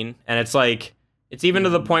know what I mean? And it's like, it's even to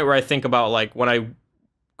the point where I think about like when I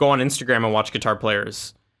go on Instagram and watch guitar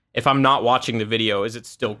players, if I'm not watching the video, is it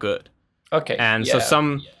still good? Okay. And so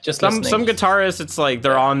some guitarists, it's like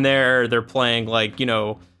they're on there, they're playing like,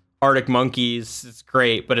 Arctic Monkeys, it's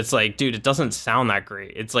great, but it's like, dude, it doesn't sound that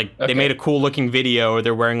great. It's like they made a cool looking video, or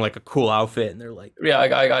they're wearing like a cool outfit, and they're like, yeah,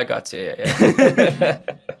 I got you. Yeah.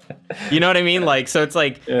 You know what I mean? Like, so it's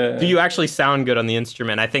like, do you actually sound good on the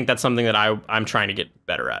instrument? I think that's something that I'm trying to get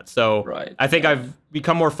better at. So I think I've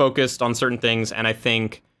become more focused on certain things, and I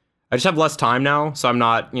think I just have less time now. So I'm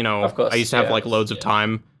not, of course, I used to have like loads of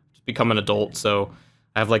time to become an adult, so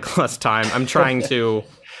I have like less time. I'm trying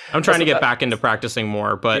to get back into practicing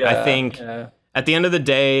more, but I think at the end of the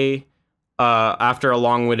day, after a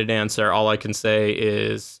long-winded answer, all I can say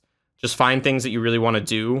is just find things that you really want to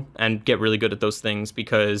do and get really good at those things,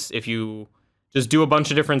 because if you just do a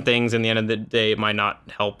bunch of different things, in the end of the day, it might not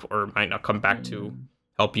help or might not come back to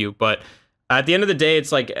help you. But at the end of the day,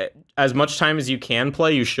 it's like as much time as you can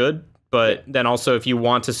play, you should. But then also, if you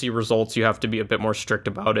want to see results, you have to be a bit more strict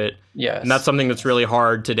about it. Yes. And that's something that's really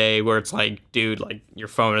hard today, where it's like, dude, like your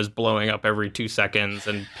phone is blowing up every 2 seconds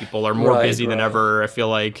and people are more busy than ever. I feel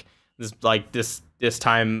like this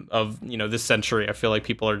time of, this century, I feel like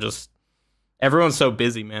people are just, everyone's so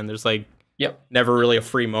busy, man. There's like never really a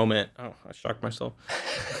free moment. Oh, I shocked myself.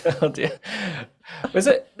 Oh dear. There's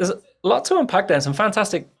a lot to unpack there, and some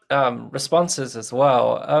fantastic responses as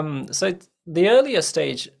well. So the earlier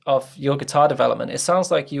stage of your guitar development, it sounds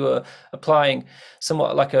like you were applying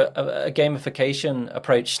somewhat like a gamification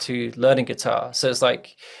approach to learning guitar. So it's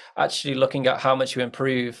like actually looking at how much you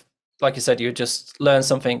improve. Like you said, you would just learn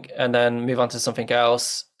something and then move on to something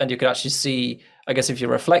else, and you could actually see, I guess, if you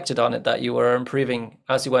reflected on it, that you were improving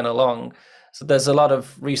as you went along. So there's a lot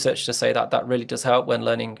of research to say that really does help when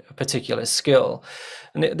learning a particular skill.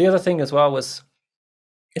 And the other thing as well was,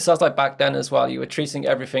 it sounds like back then as well, you were treating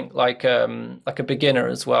everything like a beginner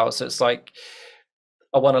as well. So it's like,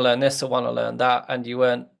 I want to learn this, I want to learn that, and you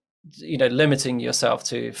weren't, limiting yourself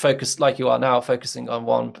to focus like you are now, focusing on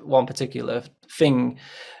one particular thing.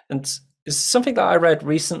 And it's something that I read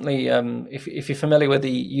recently. If you're familiar with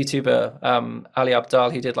the YouTuber Ali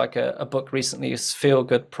Abdaal, he did like a book recently, Feel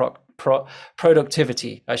Good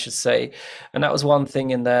Productivity, I should say. And that was one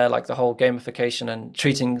thing in there, like the whole gamification and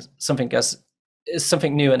treating something as is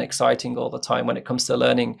something new and exciting all the time when it comes to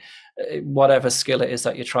learning whatever skill it is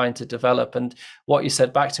that you're trying to develop. And what you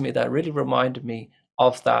said back to me there really reminded me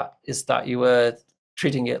of that, is that you were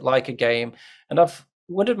treating it like a game. And I've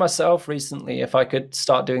wondered myself recently if I could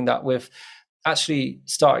start doing that, with actually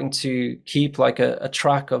starting to keep like a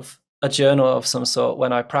track of a journal of some sort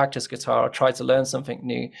when I practice guitar or try to learn something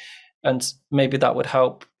new. And maybe that would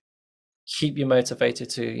help keep you motivated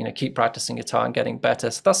to keep practicing guitar and getting better.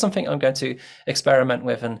 So that's something I'm going to experiment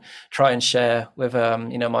with and try and share with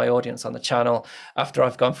my audience on the channel after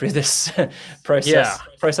I've gone through this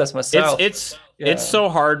process myself. It's so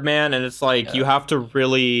hard, man, and it's like you have to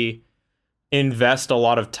really invest a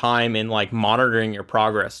lot of time in like monitoring your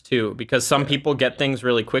progress too, because some people get things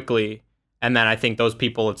really quickly, and then I think those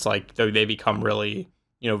people, it's like they become really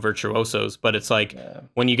virtuosos. But it's like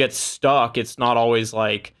when you get stuck, it's not always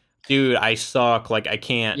like, dude, I suck, like I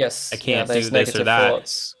can't do this or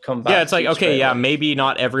that. Come back, it's like, okay, maybe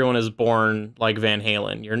not everyone is born like Van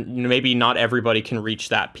Halen. Maybe not everybody can reach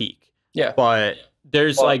that peak. Yeah. But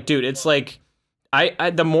there's like, dude, it's like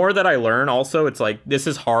I the more that I learn, also, it's like this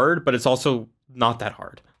is hard, but it's also not that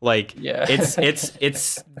hard. Like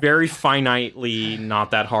it's very finitely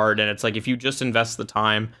not that hard, and it's like if you just invest the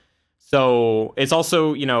time. So it's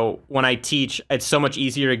also, when I teach, it's so much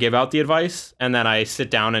easier to give out the advice, and then I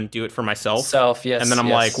sit down and do it for myself. And then I'm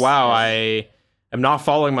like, wow, I am not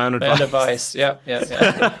following my own advice. Yeah.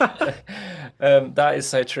 That is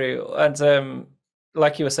so true. And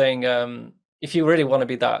like you were saying, if you really want to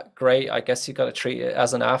be that great, I guess you got to treat it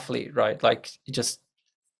as an athlete, right? Like you just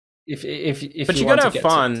if But you you want gotta to have get to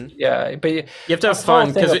fun. yeah, but You have to have that's the whole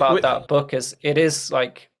fun thing because about that book is it is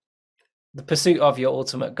like the pursuit of your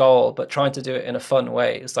ultimate goal, but trying to do it in a fun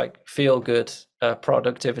way. It's like feel good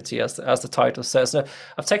productivity, as the title says. So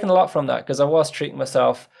I've taken a lot from that because I was treating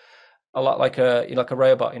myself a lot like a like a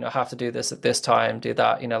robot. I have to do this at this time, do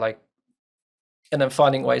that. Like, and then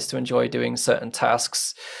finding ways to enjoy doing certain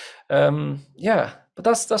tasks. Yeah, but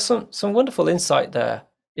that's some wonderful insight there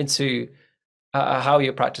into how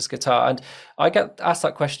you practice guitar. And I get asked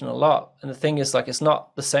that question a lot. And the thing is, like, it's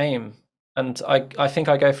not the same. And I think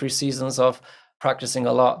I go through seasons of practicing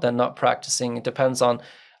a lot, then not practicing. It depends on,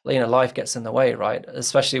 life gets in the way, right?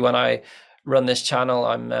 Especially when I run this channel,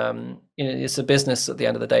 it's a business at the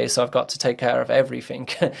end of the day. So I've got to take care of everything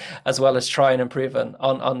as well as try and improve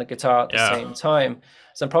on the guitar at the yeah. same time.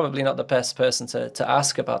 So I'm probably not the best person to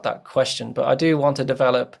ask about that question, but I do want to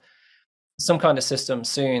develop some kind of system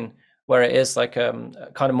soon where it is like kind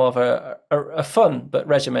of more of a fun but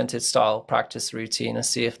regimented style practice routine, and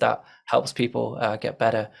see if that helps people get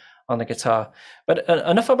better on the guitar. But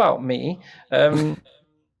enough about me.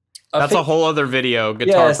 I That's a think whole other video,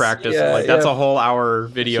 guitar yes, practice. yeah, Like that's yeah, a whole hour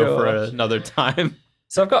for video for sure. another time.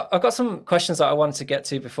 So I've got some questions that I wanted to get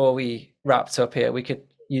to before we wrapped up here. We could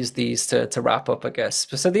use these to wrap up, I guess.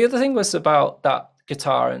 So the other thing was about that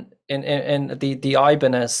guitar and in the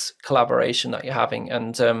Ibanez collaboration that you're having,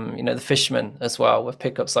 and the Fishman as well with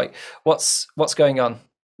pickups. Like, what's going on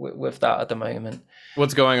with that at the moment?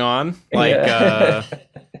 What's going on? Yeah.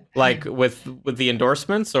 Like with the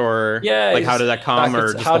endorsements, or Yeah, like how did that come,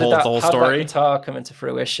 or just the whole how did that story? guitar come into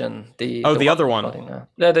fruition? Oh, The the one other you're one. playing now.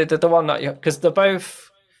 Yeah, the one that you, because they're both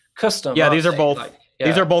custom, Yeah, aren't they? Like,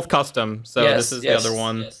 these are yeah. both custom. So this Yes, is the other yes.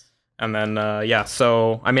 one. And then yeah,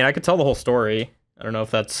 so I mean I could tell the whole story. I don't know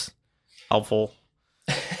if that's helpful.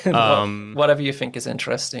 Whatever you think is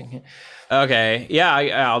interesting. Okay. Yeah,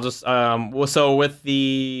 I'll just well, so with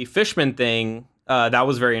the Fishman thing, that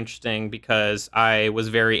was very interesting because I was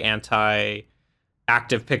very anti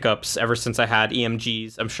active pickups ever since I had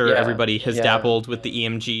EMGs. I'm sure Yeah, everybody has yeah, dabbled with the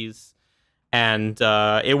EMGs. And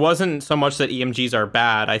it wasn't so much that EMGs are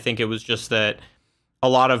bad. I think it was just that a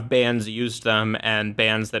lot of bands used them, and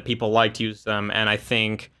bands that people liked used them. And I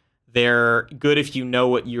think they're good if you know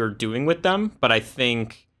what you're doing with them. But I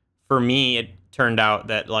think for me, it turned out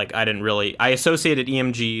that like I associated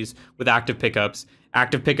EMGs with active pickups.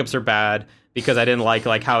 Active pickups are bad because I didn't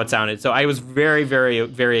like how it sounded. So I was very, very,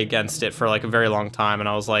 very against it for like a very long time. And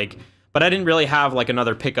I was like, but I didn't really have like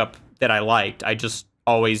another pickup that I liked. I just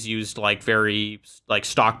always used like very like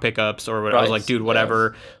stock pickups, or what I was like, right. dude, Yeah,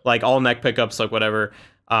 whatever, like all neck pickups, like whatever.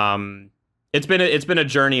 It's been a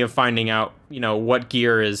journey of finding out, what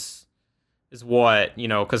gear is what,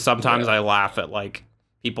 because sometimes yeah. I laugh at like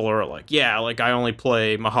people are like, yeah, like I only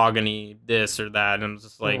play mahogany this or that, and I'm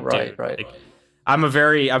just like, Right, dude, right. like I'm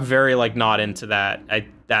very like not into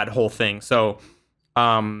that whole thing. So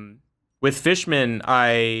with Fishman,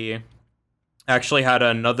 I actually had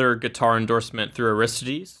another guitar endorsement through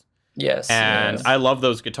Aristides, Yes, and yeah. I love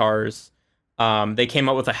those guitars. They came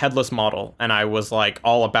out with a headless model, and I was like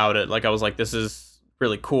all about it. Like I was like, this is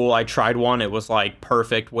really cool. I tried one. It was like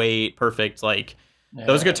perfect weight, perfect. Like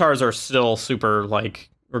those Yeah, guitars are still super. Like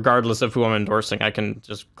regardless of who I'm endorsing, I can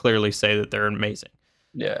just clearly say that they're amazing.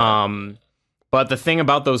 yeah. Um, but the thing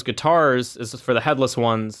about those guitars is for the headless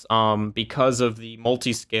ones, because of the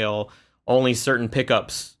multi-scale, only certain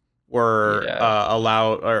pickups were Yeah.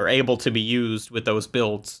 allowed or able to be used with those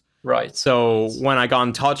builds. Right. So when I got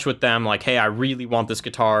in touch with them, like, hey, I really want this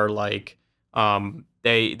guitar, like,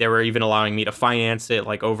 they were even allowing me to finance it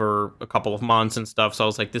like over a couple of months and stuff. So I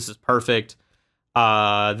was like, this is perfect.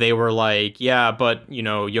 They were like, yeah, but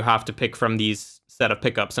you have to pick from these set of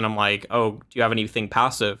pickups, and I'm like, oh, do you have anything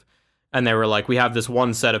passive? And they were like, we have this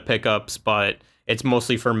one set of pickups, but it's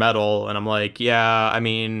mostly for metal. And I'm like, yeah, I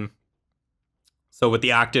mean, so with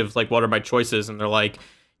the active, like, what are my choices? And they're like,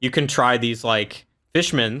 you can try these like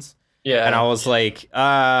Fishmans. And I Yeah. was like,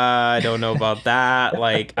 I don't know about that.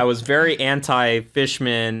 Like, I was very anti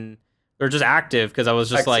Fishman or just active, because I was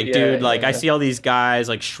just like, Yeah, dude, like, yeah, I yeah. see all these guys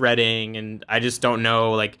like shredding, and I just don't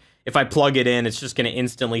know. Like, if I plug it in, it's just going to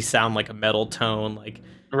instantly sound like a metal tone. Like,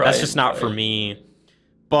 that's Right, just not for right. me.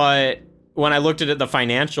 But when I looked at the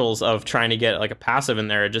financials of trying to get like a passive in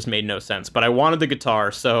there, it just made no sense. But I wanted the guitar,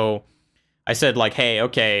 so I said like, hey,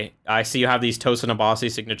 okay, I see you have these Tosin Abasi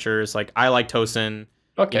signatures. Like, I like Tosin.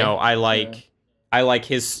 Okay. I Yeah. like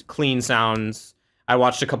his clean sounds. I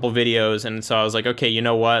watched a couple videos, and so I was like, okay, you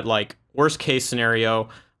know what? Like, worst case scenario,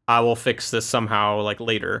 I will fix this somehow like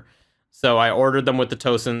later. So I ordered them with the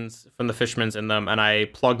Tosins from the Fishmans in them, and I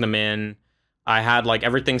plugged them in. I had like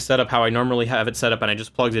everything set up how I normally have it set up, and I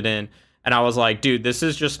just plugged it in. And I was like, dude, this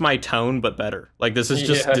is just my tone, but better. Like this is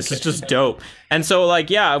just this is just dope. And so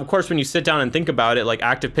like, yeah, of course, when you sit down and think about it, like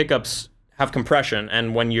active pickups have compression,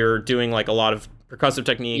 and when you're doing like a lot of percussive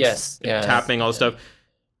techniques, tapping, all this stuff,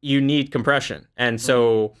 you need compression. And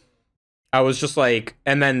so I was just like,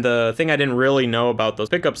 and then the thing I didn't really know about those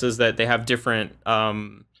pickups is that they have different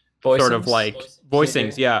sort of like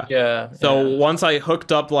voicings. So once I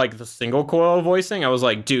hooked up like the single coil voicing, I was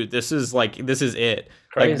like, dude, this is it.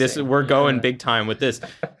 Crazy. Like this, we're going big time with this.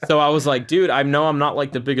 So I was like, dude, I know I'm not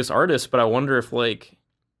like the biggest artist, but I wonder if like,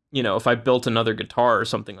 you know, if I built another guitar or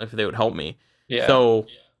something, like if they would help me. So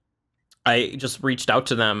I just reached out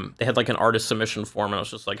to them. They had like an artist submission form, and I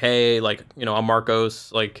was just like, hey, like, you know, I'm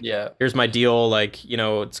Marcos, like, here's my deal. Like, you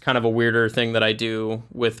know, it's kind of a weirder thing that I do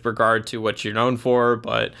with regard to what you're known for,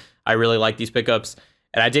 but I really like these pickups.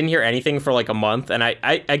 And I didn't hear anything for like a month. And I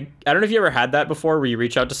don't know if you ever had that before, where you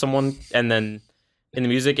reach out to someone and then in the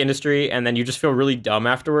music industry, and then you just feel really dumb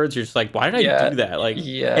afterwards. You're just like, why did I do that? Like,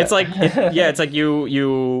 it's like, it's like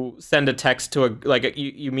you send a text to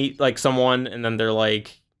you meet like someone, and then they're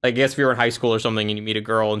like, I guess if you were in high school or something and you meet a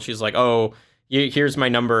girl and she's like, oh, here's my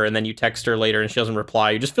number, and then you text her later and she doesn't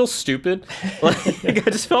reply, you just feel stupid. Like, I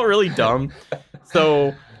just felt really dumb.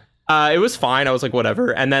 So it was fine. I was like,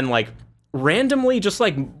 whatever. And then like randomly, just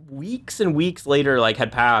like weeks and weeks later, like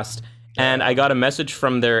had passed, and I got a message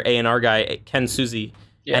from their A&R guy, Ken Suzy,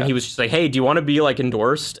 and he was just like, hey, do you want to be like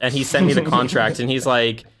endorsed? And he sent me the contract, and he's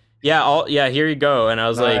like, yeah, here you go. And I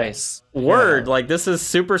was like, word, like this is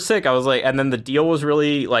super sick. I was like, and then the deal was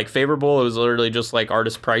really like favorable. It was literally just like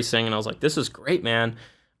artist pricing, and I was like, this is great, man.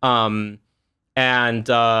 And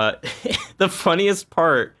the funniest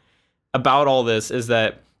part about all this is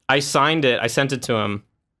that I signed it, I sent it to him.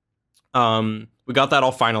 We got that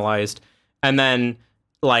all finalized, and then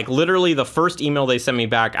like literally the first email they sent me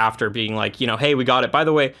back after being like, you know, hey, we got it. By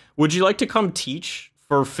the way, would you like to come teach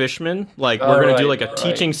for Fishman? Like, we're gonna do like a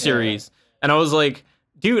teaching series. And I was like,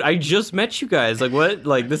 dude, I just met you guys. Like, what?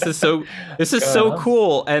 Like, this is so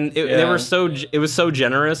cool. And it was so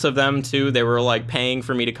generous of them too. They were like paying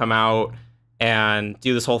for me to come out and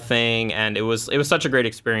do this whole thing, and it was such a great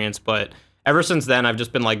experience. But ever since then, I've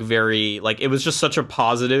just been like very like, it was just such a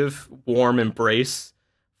positive, warm embrace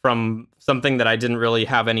from something that I didn't really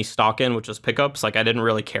have any stock in, which was pickups. Like, I didn't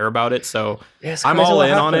really care about it, so I'm all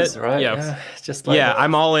in on it. Right?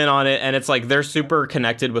 I'm all in on it, and it's like they're super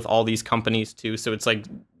connected with all these companies too. So it's like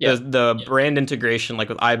the brand integration, like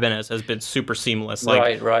with Ibanez, has been super seamless.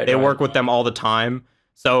 Like they work with them all the time,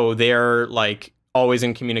 so they're like always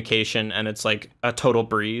in communication, and it's like a total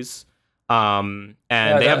breeze. And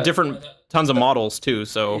they have different tons of models too.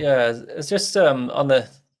 So it's just on the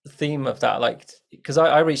theme of that, like, because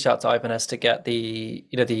I reached out to Ibanez to get the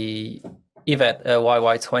Yvette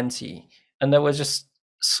YY20, and they were just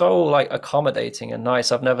so like accommodating and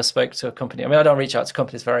nice. I've never spoke to a company. I mean, I don't reach out to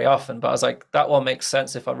companies very often, but I was like, that one makes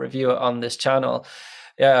sense if I review it on this channel.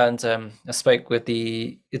 And I spoke with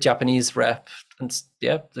the Japanese rep, and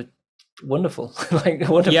they're wonderful. Like,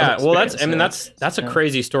 wonderful. Well, that's a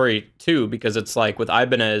crazy story too, because it's like with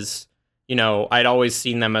Ibanez, you know, I'd always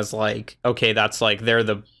seen them as like, okay, that's like they're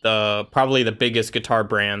the probably the biggest guitar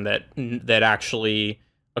brand that actually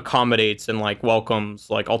accommodates and like welcomes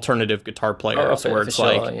like alternative guitar players, where it's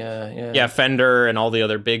like Fender and all the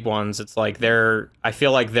other big ones. It's like I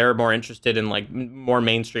feel like they're more interested in like more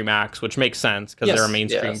mainstream acts, which makes sense because they're a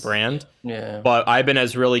mainstream brand. But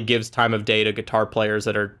Ibanez really gives time of day to guitar players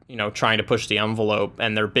that are, you know, trying to push the envelope,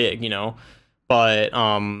 and they're big, you know. But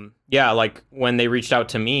like when they reached out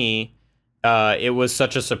to me, it was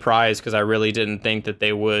such a surprise, because I really didn't think that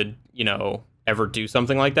they would, you know, ever do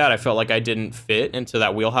something like that. I felt like I didn't fit into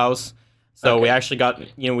that wheelhouse. So we actually got,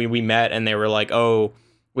 you know, we met, and they were like, oh,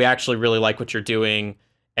 we actually really like what you're doing,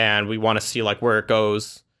 and we want to see like where it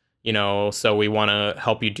goes, you know, so we want to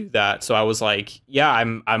help you do that. So I was like, yeah,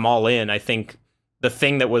 I'm all in. I think the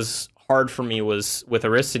thing that was hard for me was with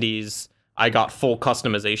Aristides, I got full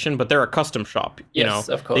customization, but they're a custom shop, you know.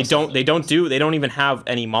 Of course. They don't even have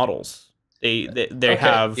any models. They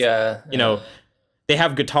have, you know, they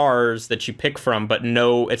have guitars that you pick from, but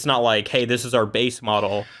no, it's not like, hey, this is our base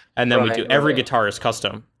model, and then every guitar is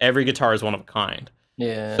custom. Every guitar is one of a kind.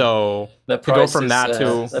 Yeah. So to go from that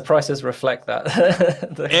to the prices reflect that.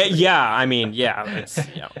 I mean, it's,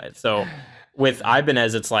 you know, so with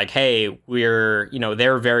Ibanez, it's like, hey, we're, you know,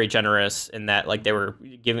 they're very generous in that, like, they were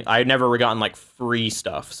giving, I had never gotten like free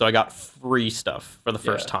stuff, so I got free stuff for the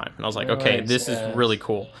first time, and I was like, okay, this is really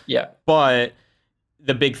cool. But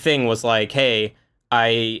the big thing was like, hey,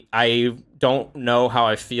 I don't know how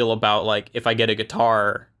I feel about like if I get a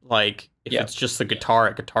guitar, like if Yeah. it's just the guitar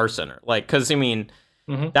at Guitar Center, like because I mean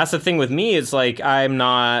Hmm. that's the thing with me is like I'm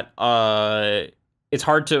not it's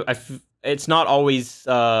hard to it's not always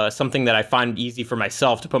something that I find easy for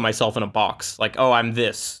myself to put myself in a box like, oh, I'm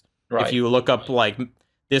this. If Right. you look up like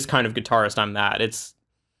this kind of guitarist, I'm that. It's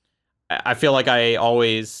I feel like I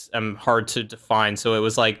always am hard to define. So it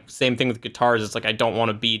was like same thing with guitars. It's like I don't want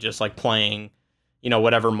to be just like playing,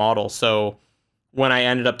 whatever model. So when I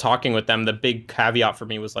ended up talking with them, the big caveat for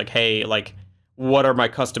me was like, hey, like what are my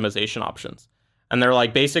customization options? And they're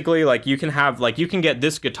like, basically, like you can get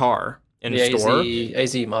this guitar in The store.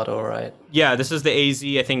 AZ model, right? Yeah, this is the AZ,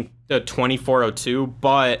 I think the 2402,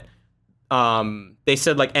 but they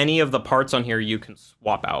said like any of the parts on here you can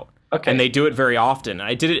swap out. Okay. And they do it very often.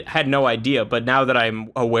 I had no idea, but now that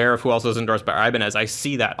I'm aware of who else is endorsed by Ibanez, I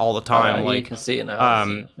see that all the time. You can see it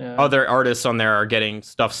now. Other artists on there are getting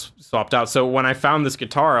stuff swapped out. So when I found this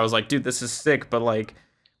guitar, I was like, dude, this is sick, but like,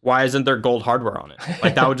 why isn't there gold hardware on it?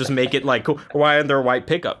 Like that would just make it like cool. Why aren't there white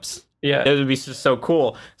pickups? Yeah. It would be just so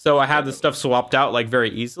cool. So I had this stuff swapped out like very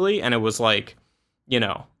easily, and it was like,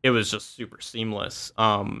 it was just super seamless.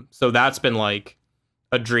 So that's been like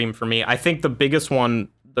a dream for me. I think the biggest one,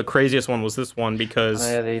 the craziest one was this one because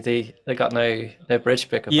they got no bridge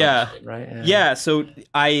pickup. Yeah, right. Yeah. So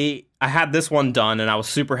I had this one done and I was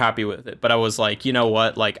super happy with it. But I was like, you know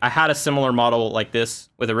what? Like I had a similar model like this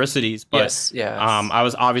with Aristides, but yes. I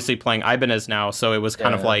was obviously playing Ibanez now, so it was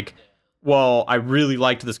kind of like, well, I really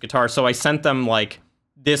liked this guitar, so I sent them like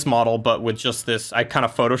this model, but with just this. I kind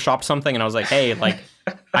of photoshopped something, and I was like, hey, like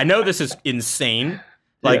I know this is insane.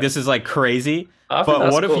 Like this is like crazy.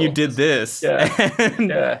 But what if you did this?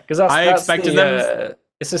 Yeah, because I expected them.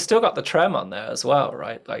 It's still got the trem on there as well,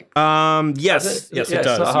 right? Like, yes, it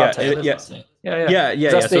does. Yeah. So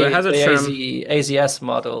it has a trem. AZS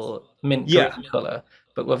model, mint green color,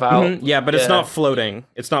 but without. But it's not floating.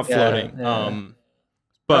 It's not floating.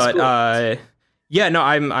 But cool. I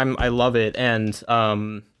love it, and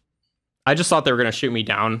I just thought they were gonna shoot me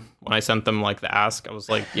down when I sent them like the ask. I was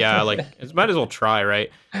like, yeah, like it might as well try,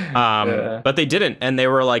 right? But they didn't, and they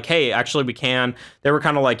were like, hey, actually we can. They were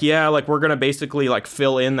kind of like, yeah, like we're gonna basically like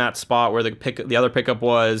fill in that spot where the other pickup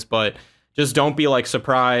was, but just don't be like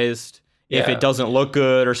surprised if it doesn't look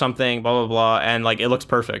good or something, blah blah blah. And like it looks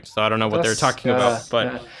perfect, so I don't know what they're talking about.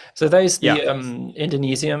 But so those the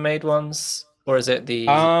Indonesian made ones, or is it the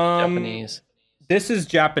Japanese? This is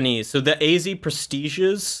Japanese. So the AZ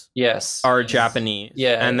Prestiges are Japanese.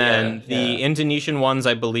 Yeah. And then the Indonesian ones,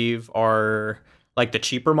 I believe, are like the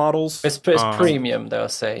cheaper models. It's premium, they'll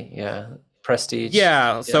say. Yeah. Prestige.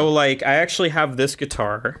 Yeah. So like I actually have this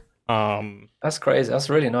guitar. That's crazy. That's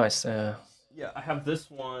really nice. Yeah. Yeah, I have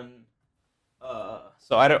this one.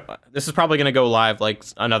 So this is probably gonna go live like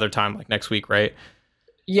another time, like next week, right?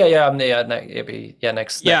 It'll be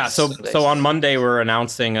next. So on Monday we're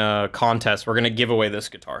announcing a contest. We're gonna give away this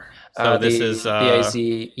guitar. So this is the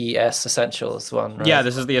AZES Essentials one. Right? Yeah,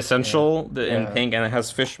 this is the Essential in pink, and it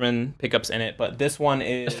has Fishman pickups in it. But this one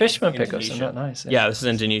is the Fishman pickups. Isn't that nice? Yeah, this is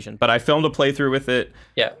Indonesian. But I filmed a playthrough with it.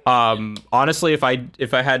 Yeah. Honestly, if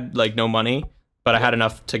I had like no money, but I had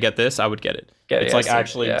enough to get this, I would get it. It's like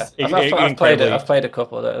actually. I've played it. I've played a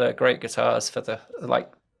couple. They're great guitars for the like.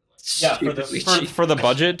 Yeah, for the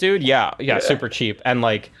budget, dude. Yeah, super cheap. And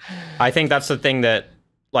like, I think that's the thing that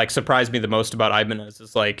like surprised me the most about Ibanez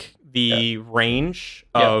is like the range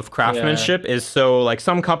of craftsmanship is so like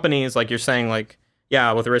some companies like you're saying like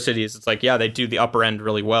with Aristides it's like they do the upper end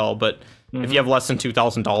really well, but if you have less than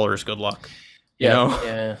 $2,000, good luck. You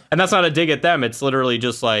know? And that's not a dig at them. It's literally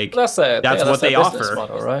just like that's what they offer,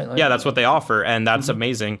 model, right? Like, that's what they offer, and that's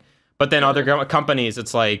amazing. But then other companies,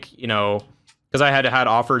 it's like because I had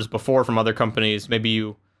offers before from other companies. Maybe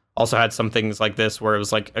you also had some things like this where it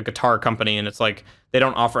was like a guitar company and it's like they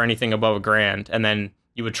don't offer anything above $1,000, and then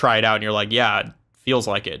you would try it out and you're like, yeah, it feels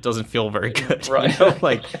like it doesn't feel very good. Right.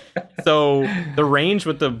 Like, so the range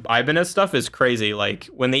with the Ibanez stuff is crazy. Like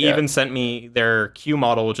when they even sent me their Q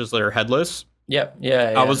model, which is their headless.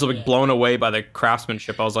 I was like blown away by the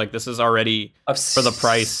craftsmanship. I was like, this is already for the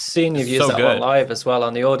price. Seen you've used that one live as well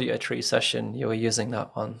on the Audio Tree session. You were using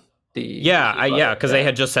that one. Because they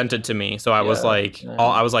had just sent it to me, so I was like,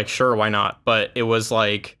 I was like, sure, why not? But it was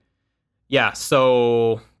like, I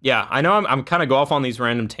know I'm kind of go off on these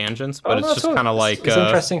random tangents, but it's just kind of like it's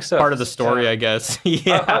interesting stuff. Part of the story, I guess.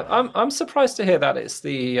 I'm surprised to hear that it's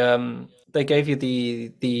the they gave you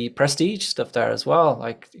the Prestige stuff there as well,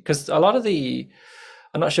 like because a lot of I'm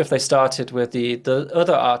not sure if they started with the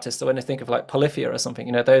other artists, or when they think of like Polyphia or something,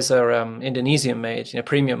 those are Indonesian made,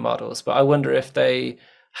 premium models. But I wonder if they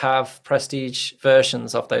have prestige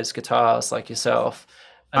versions of those guitars like yourself?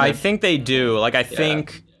 And I then, think they do. Like yeah,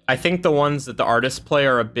 I think the ones that the artists play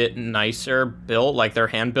are a bit nicer built, like they're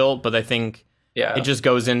hand built, but I think it yeah, just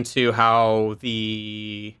goes into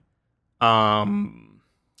um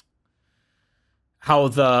how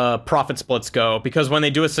the profit splits go, because when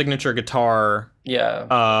they do a signature guitar, yeah,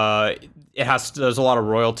 there's a lot of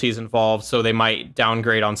royalties involved, so they might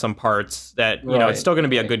downgrade on some parts that, it's right, still going to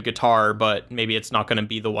be a right, good guitar, but maybe it's not going to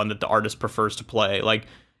be the one that the artist prefers to play. Like,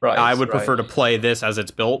 I right, would right, prefer to play this as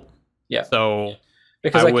it's built. yeah. So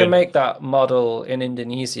Because I I can would make that model in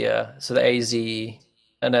Indonesia, so the AZ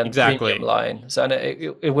and then premium exactly. line. So and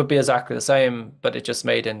it would be exactly the same, but it just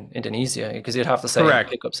made in Indonesia because you'd have the same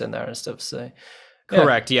Correct. pickups in there and stuff. So yeah,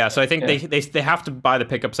 Correct. Yeah. So I think yeah, they have to buy the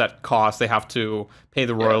pickups at cost. They have to pay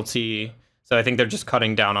the yeah. royalty. So I think they're just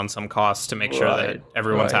cutting down on some costs to make sure that Right,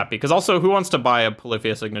 everyone's right. happy. Because also, who wants to buy a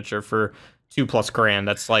Polyphia signature for 2+ grand?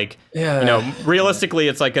 That's like, Yeah, yeah, realistically,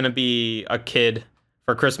 it's like going to be a kid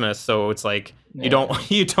for Christmas. So it's like you yeah,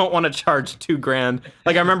 don't you don't want to charge 2 grand.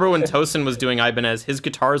 Like I remember when Tosin was doing Ibanez, his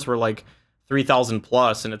guitars were like 3,000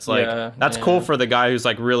 plus, and it's like yeah, that's cool yeah. for the guy who's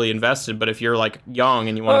like really invested. But if you're like young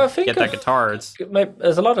and you Well, I want to think get that guitar, it's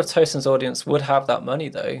there's a lot of Tosin's audience would have that money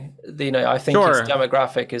though. I think his sure.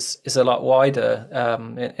 demographic is a lot wider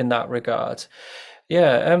in that regard.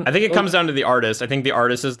 Yeah, I think it well, comes down to the artist. I think the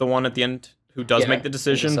artist is the one at the end who does yeah, make the who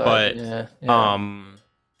decision, decide? but Yeah, yeah, um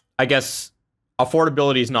I guess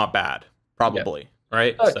affordability is not bad, yeah. probably,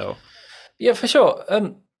 right? Oh, So, yeah, for sure.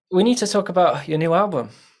 We need to talk about your new album.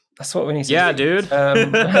 That's what we need to yeah, do. dude.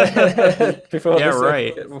 Before Yeah, this,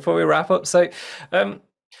 right. before we wrap up. So, um,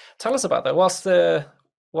 tell us about that.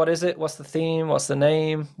 What is it? What's the theme? What's the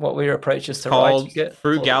name? What were your approaches It's to writing called it?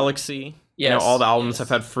 Fruit Galaxy. All the Yes, albums have yes,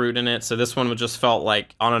 had fruit in it, so this one just felt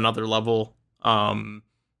like on another level.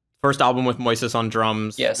 First album with Moises on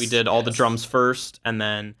drums. We yes, did all the yes. drums first, and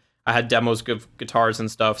then I had demos of guitars and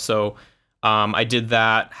stuff. So I did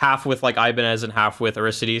that half with like Ibanez and half with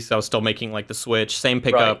Aristides. So I was still making like the switch, same Right.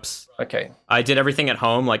 pickups. Okay. I did everything at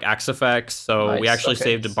home, like Axe Effects. So we Nice. actually Okay.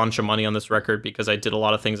 saved a bunch of money on this record because I did a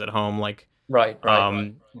lot of things at home. Like, Right.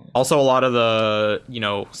 Right. also a lot of the,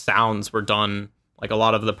 sounds were done. Like a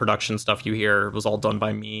lot of the production stuff you hear was all done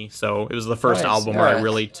by me. So it was the first Nice. album where I Yeah.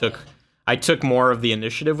 really took more of the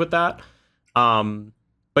initiative with that.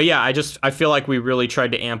 But yeah, I feel like we really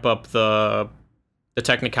tried to amp up the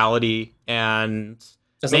technicality and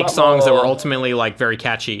There's a make lot songs that were more. ultimately like very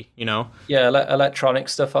catchy. Yeah, electronic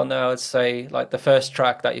stuff on there. I'd say like the first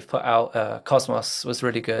track that you've put out, Cosmos, was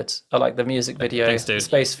really good. I like the music video, Thanks, the dude.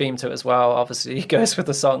 space theme to it as well. Obviously, it goes with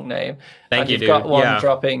the song name. Thank And you, you've got dude. one Yeah.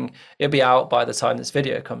 dropping. It'll be out by the time this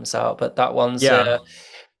video comes out. But that one's Yeah.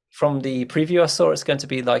 from the preview I saw. It's going to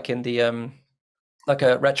be like in the like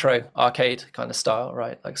a retro arcade kind of style,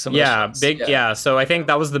 right? Like some of the Yeah, shots. big Yeah, yeah. So I think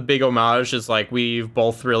that was the big homage, is like we've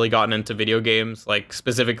both really gotten into video games, like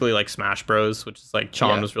specifically like Smash Bros, which is like Chan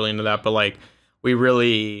yeah, was really into that, but like we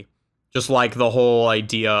really just like the whole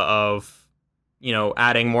idea of,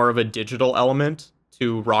 adding more of a digital element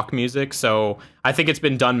to rock music. So I think it's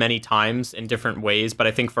been done many times in different ways, but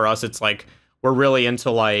I think for us it's like we're really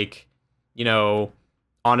into like, you know,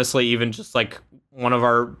 honestly even just like one of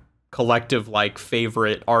our collective like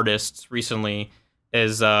favorite artists recently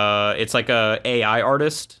is it's like a AI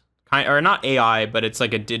artist, or not AI, but it's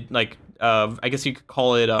like I guess you could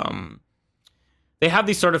call it they have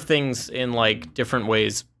these sort of things in like different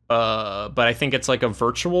ways, but I think it's like a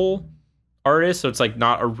virtual artist, so it's like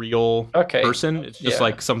not a real okay, person, it's just yeah,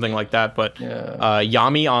 like something like that. But yeah.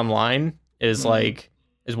 Yami Online is Mhm.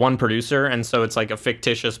 is one producer, and so it's like a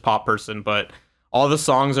fictitious pop person, but all the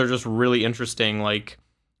songs are just really interesting, like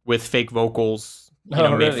with fake vocals, Oh,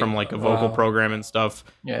 made really? from like a vocal Wow. program and stuff.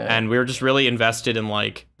 Yeah. And we were just really invested in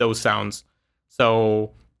like those sounds.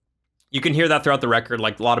 So you can hear that throughout the record,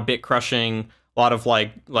 like a lot of bit crushing, a lot of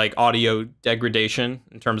like audio degradation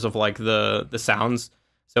in terms of like the sounds.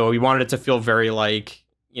 So we wanted it to feel very like,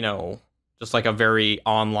 just like a very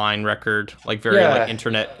online record, like very like Yeah.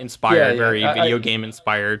 internet Yeah, inspired, yeah. very video game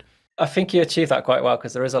inspired. I think you achieved that quite well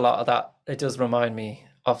because there is a lot of that. It does remind me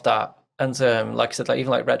of that. And like I said, like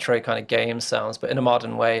even like retro kind of game sounds, but in a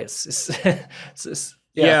modern way. Yeah.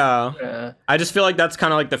 Yeah. Yeah. I just feel like that's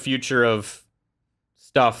kind of like the future of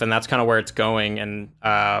stuff, and that's kind of where it's going. And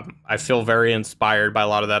I feel very inspired by a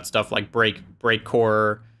lot of that stuff, like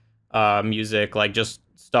breakcore music, like just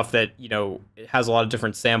stuff that it has a lot of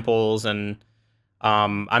different samples. And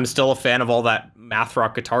I'm still a fan of all that math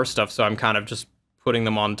rock guitar stuff, so I'm kind of just putting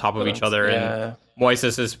them on top of each other. And Yeah.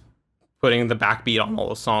 Moises is putting the backbeat on all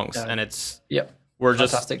the songs, Yeah. and it's Yep. we're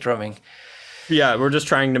just Fantastic drumming. Yeah, we're just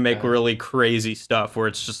trying to make really crazy stuff where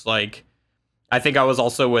it's just like, I think I was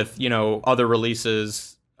also with, you know, other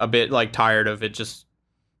releases a bit like tired of it. Just,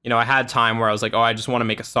 you know, I had time where I was like, oh, I just want to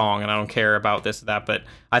make a song and I don't care about this or that. But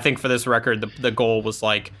I think for this record, the goal was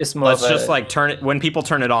like, let's just like turn it, when people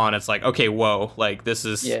turn it on, it's like, okay, whoa, like this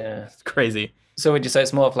is crazy. So would you say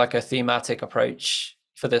it's more of like a thematic approach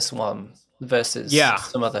for this one versus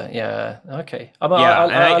some other? Yeah. Okay. I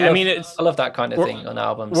mean, I love that kind of thing on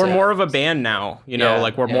albums. We're more of a band now, you know,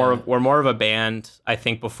 like we're more of a band. I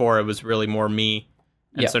think before it was really more me.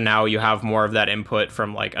 And so now you have more of that input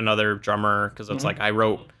from like another drummer, because it's like I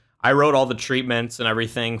wrote all the treatments and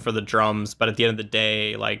everything for the drums, but at the end of the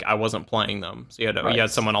day, like I wasn't playing them. So you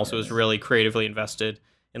had someone else who was really creatively invested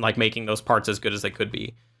in like making those parts as good as they could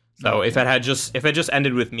be. So if it just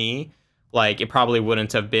ended with me, like it probably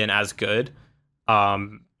wouldn't have been as good.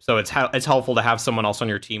 So it's helpful to have someone else on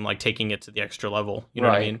your team like taking it to the extra level. You know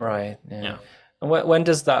what I mean? Right. Yeah. And when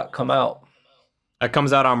does that come out? It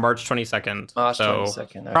comes out on March 22nd. March 22nd.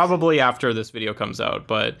 Okay. Probably after this video comes out.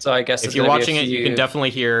 But so I guess if you're watching it, you can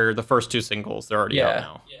definitely hear the first 2 singles. They're already out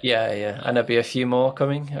now. Yeah. And there'll be a few more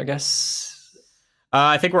coming, I guess.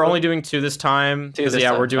 I think we're only doing 2 this time.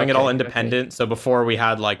 We're doing it all independent. Okay. So before we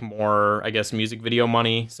had like more, I guess, music video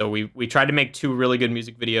money. So we tried to make 2 really good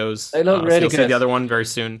music videos. They look really good. See the other one very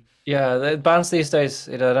soon. Yeah, the bands these days,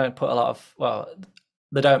 you know, don't put a lot of,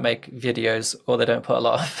 they don't make videos or they don't put a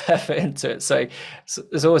lot of effort into it. So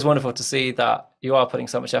it's always wonderful to see that you are putting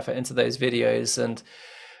so much effort into those videos and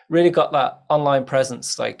really got that online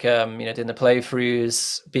presence, like, you know, doing the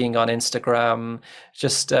playthroughs, being on Instagram,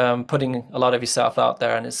 just putting a lot of yourself out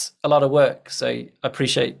there. And it's a lot of work. So I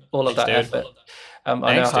appreciate all of that effort. I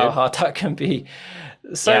know how hard that can be.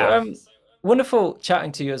 So wonderful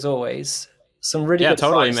chatting to you as always. Some really good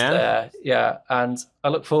advice there. Yeah, and I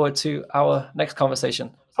look forward to our next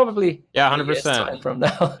conversation. Probably 100% from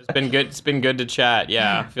now. It's been good. It's been good to chat.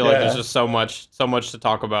 Yeah, I feel like there's just so much to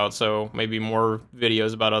talk about. So maybe more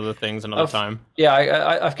videos about other things another time.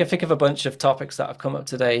 Yeah, I can think of a bunch of topics that have come up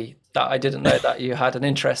today that I didn't know that you had an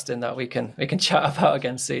interest in that we can chat about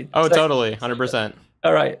again soon. Oh, totally, 100%.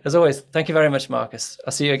 All right, as always, thank you very much, Marcus.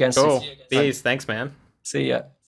 I'll see you again soon. Peace. Thanks, man. See ya.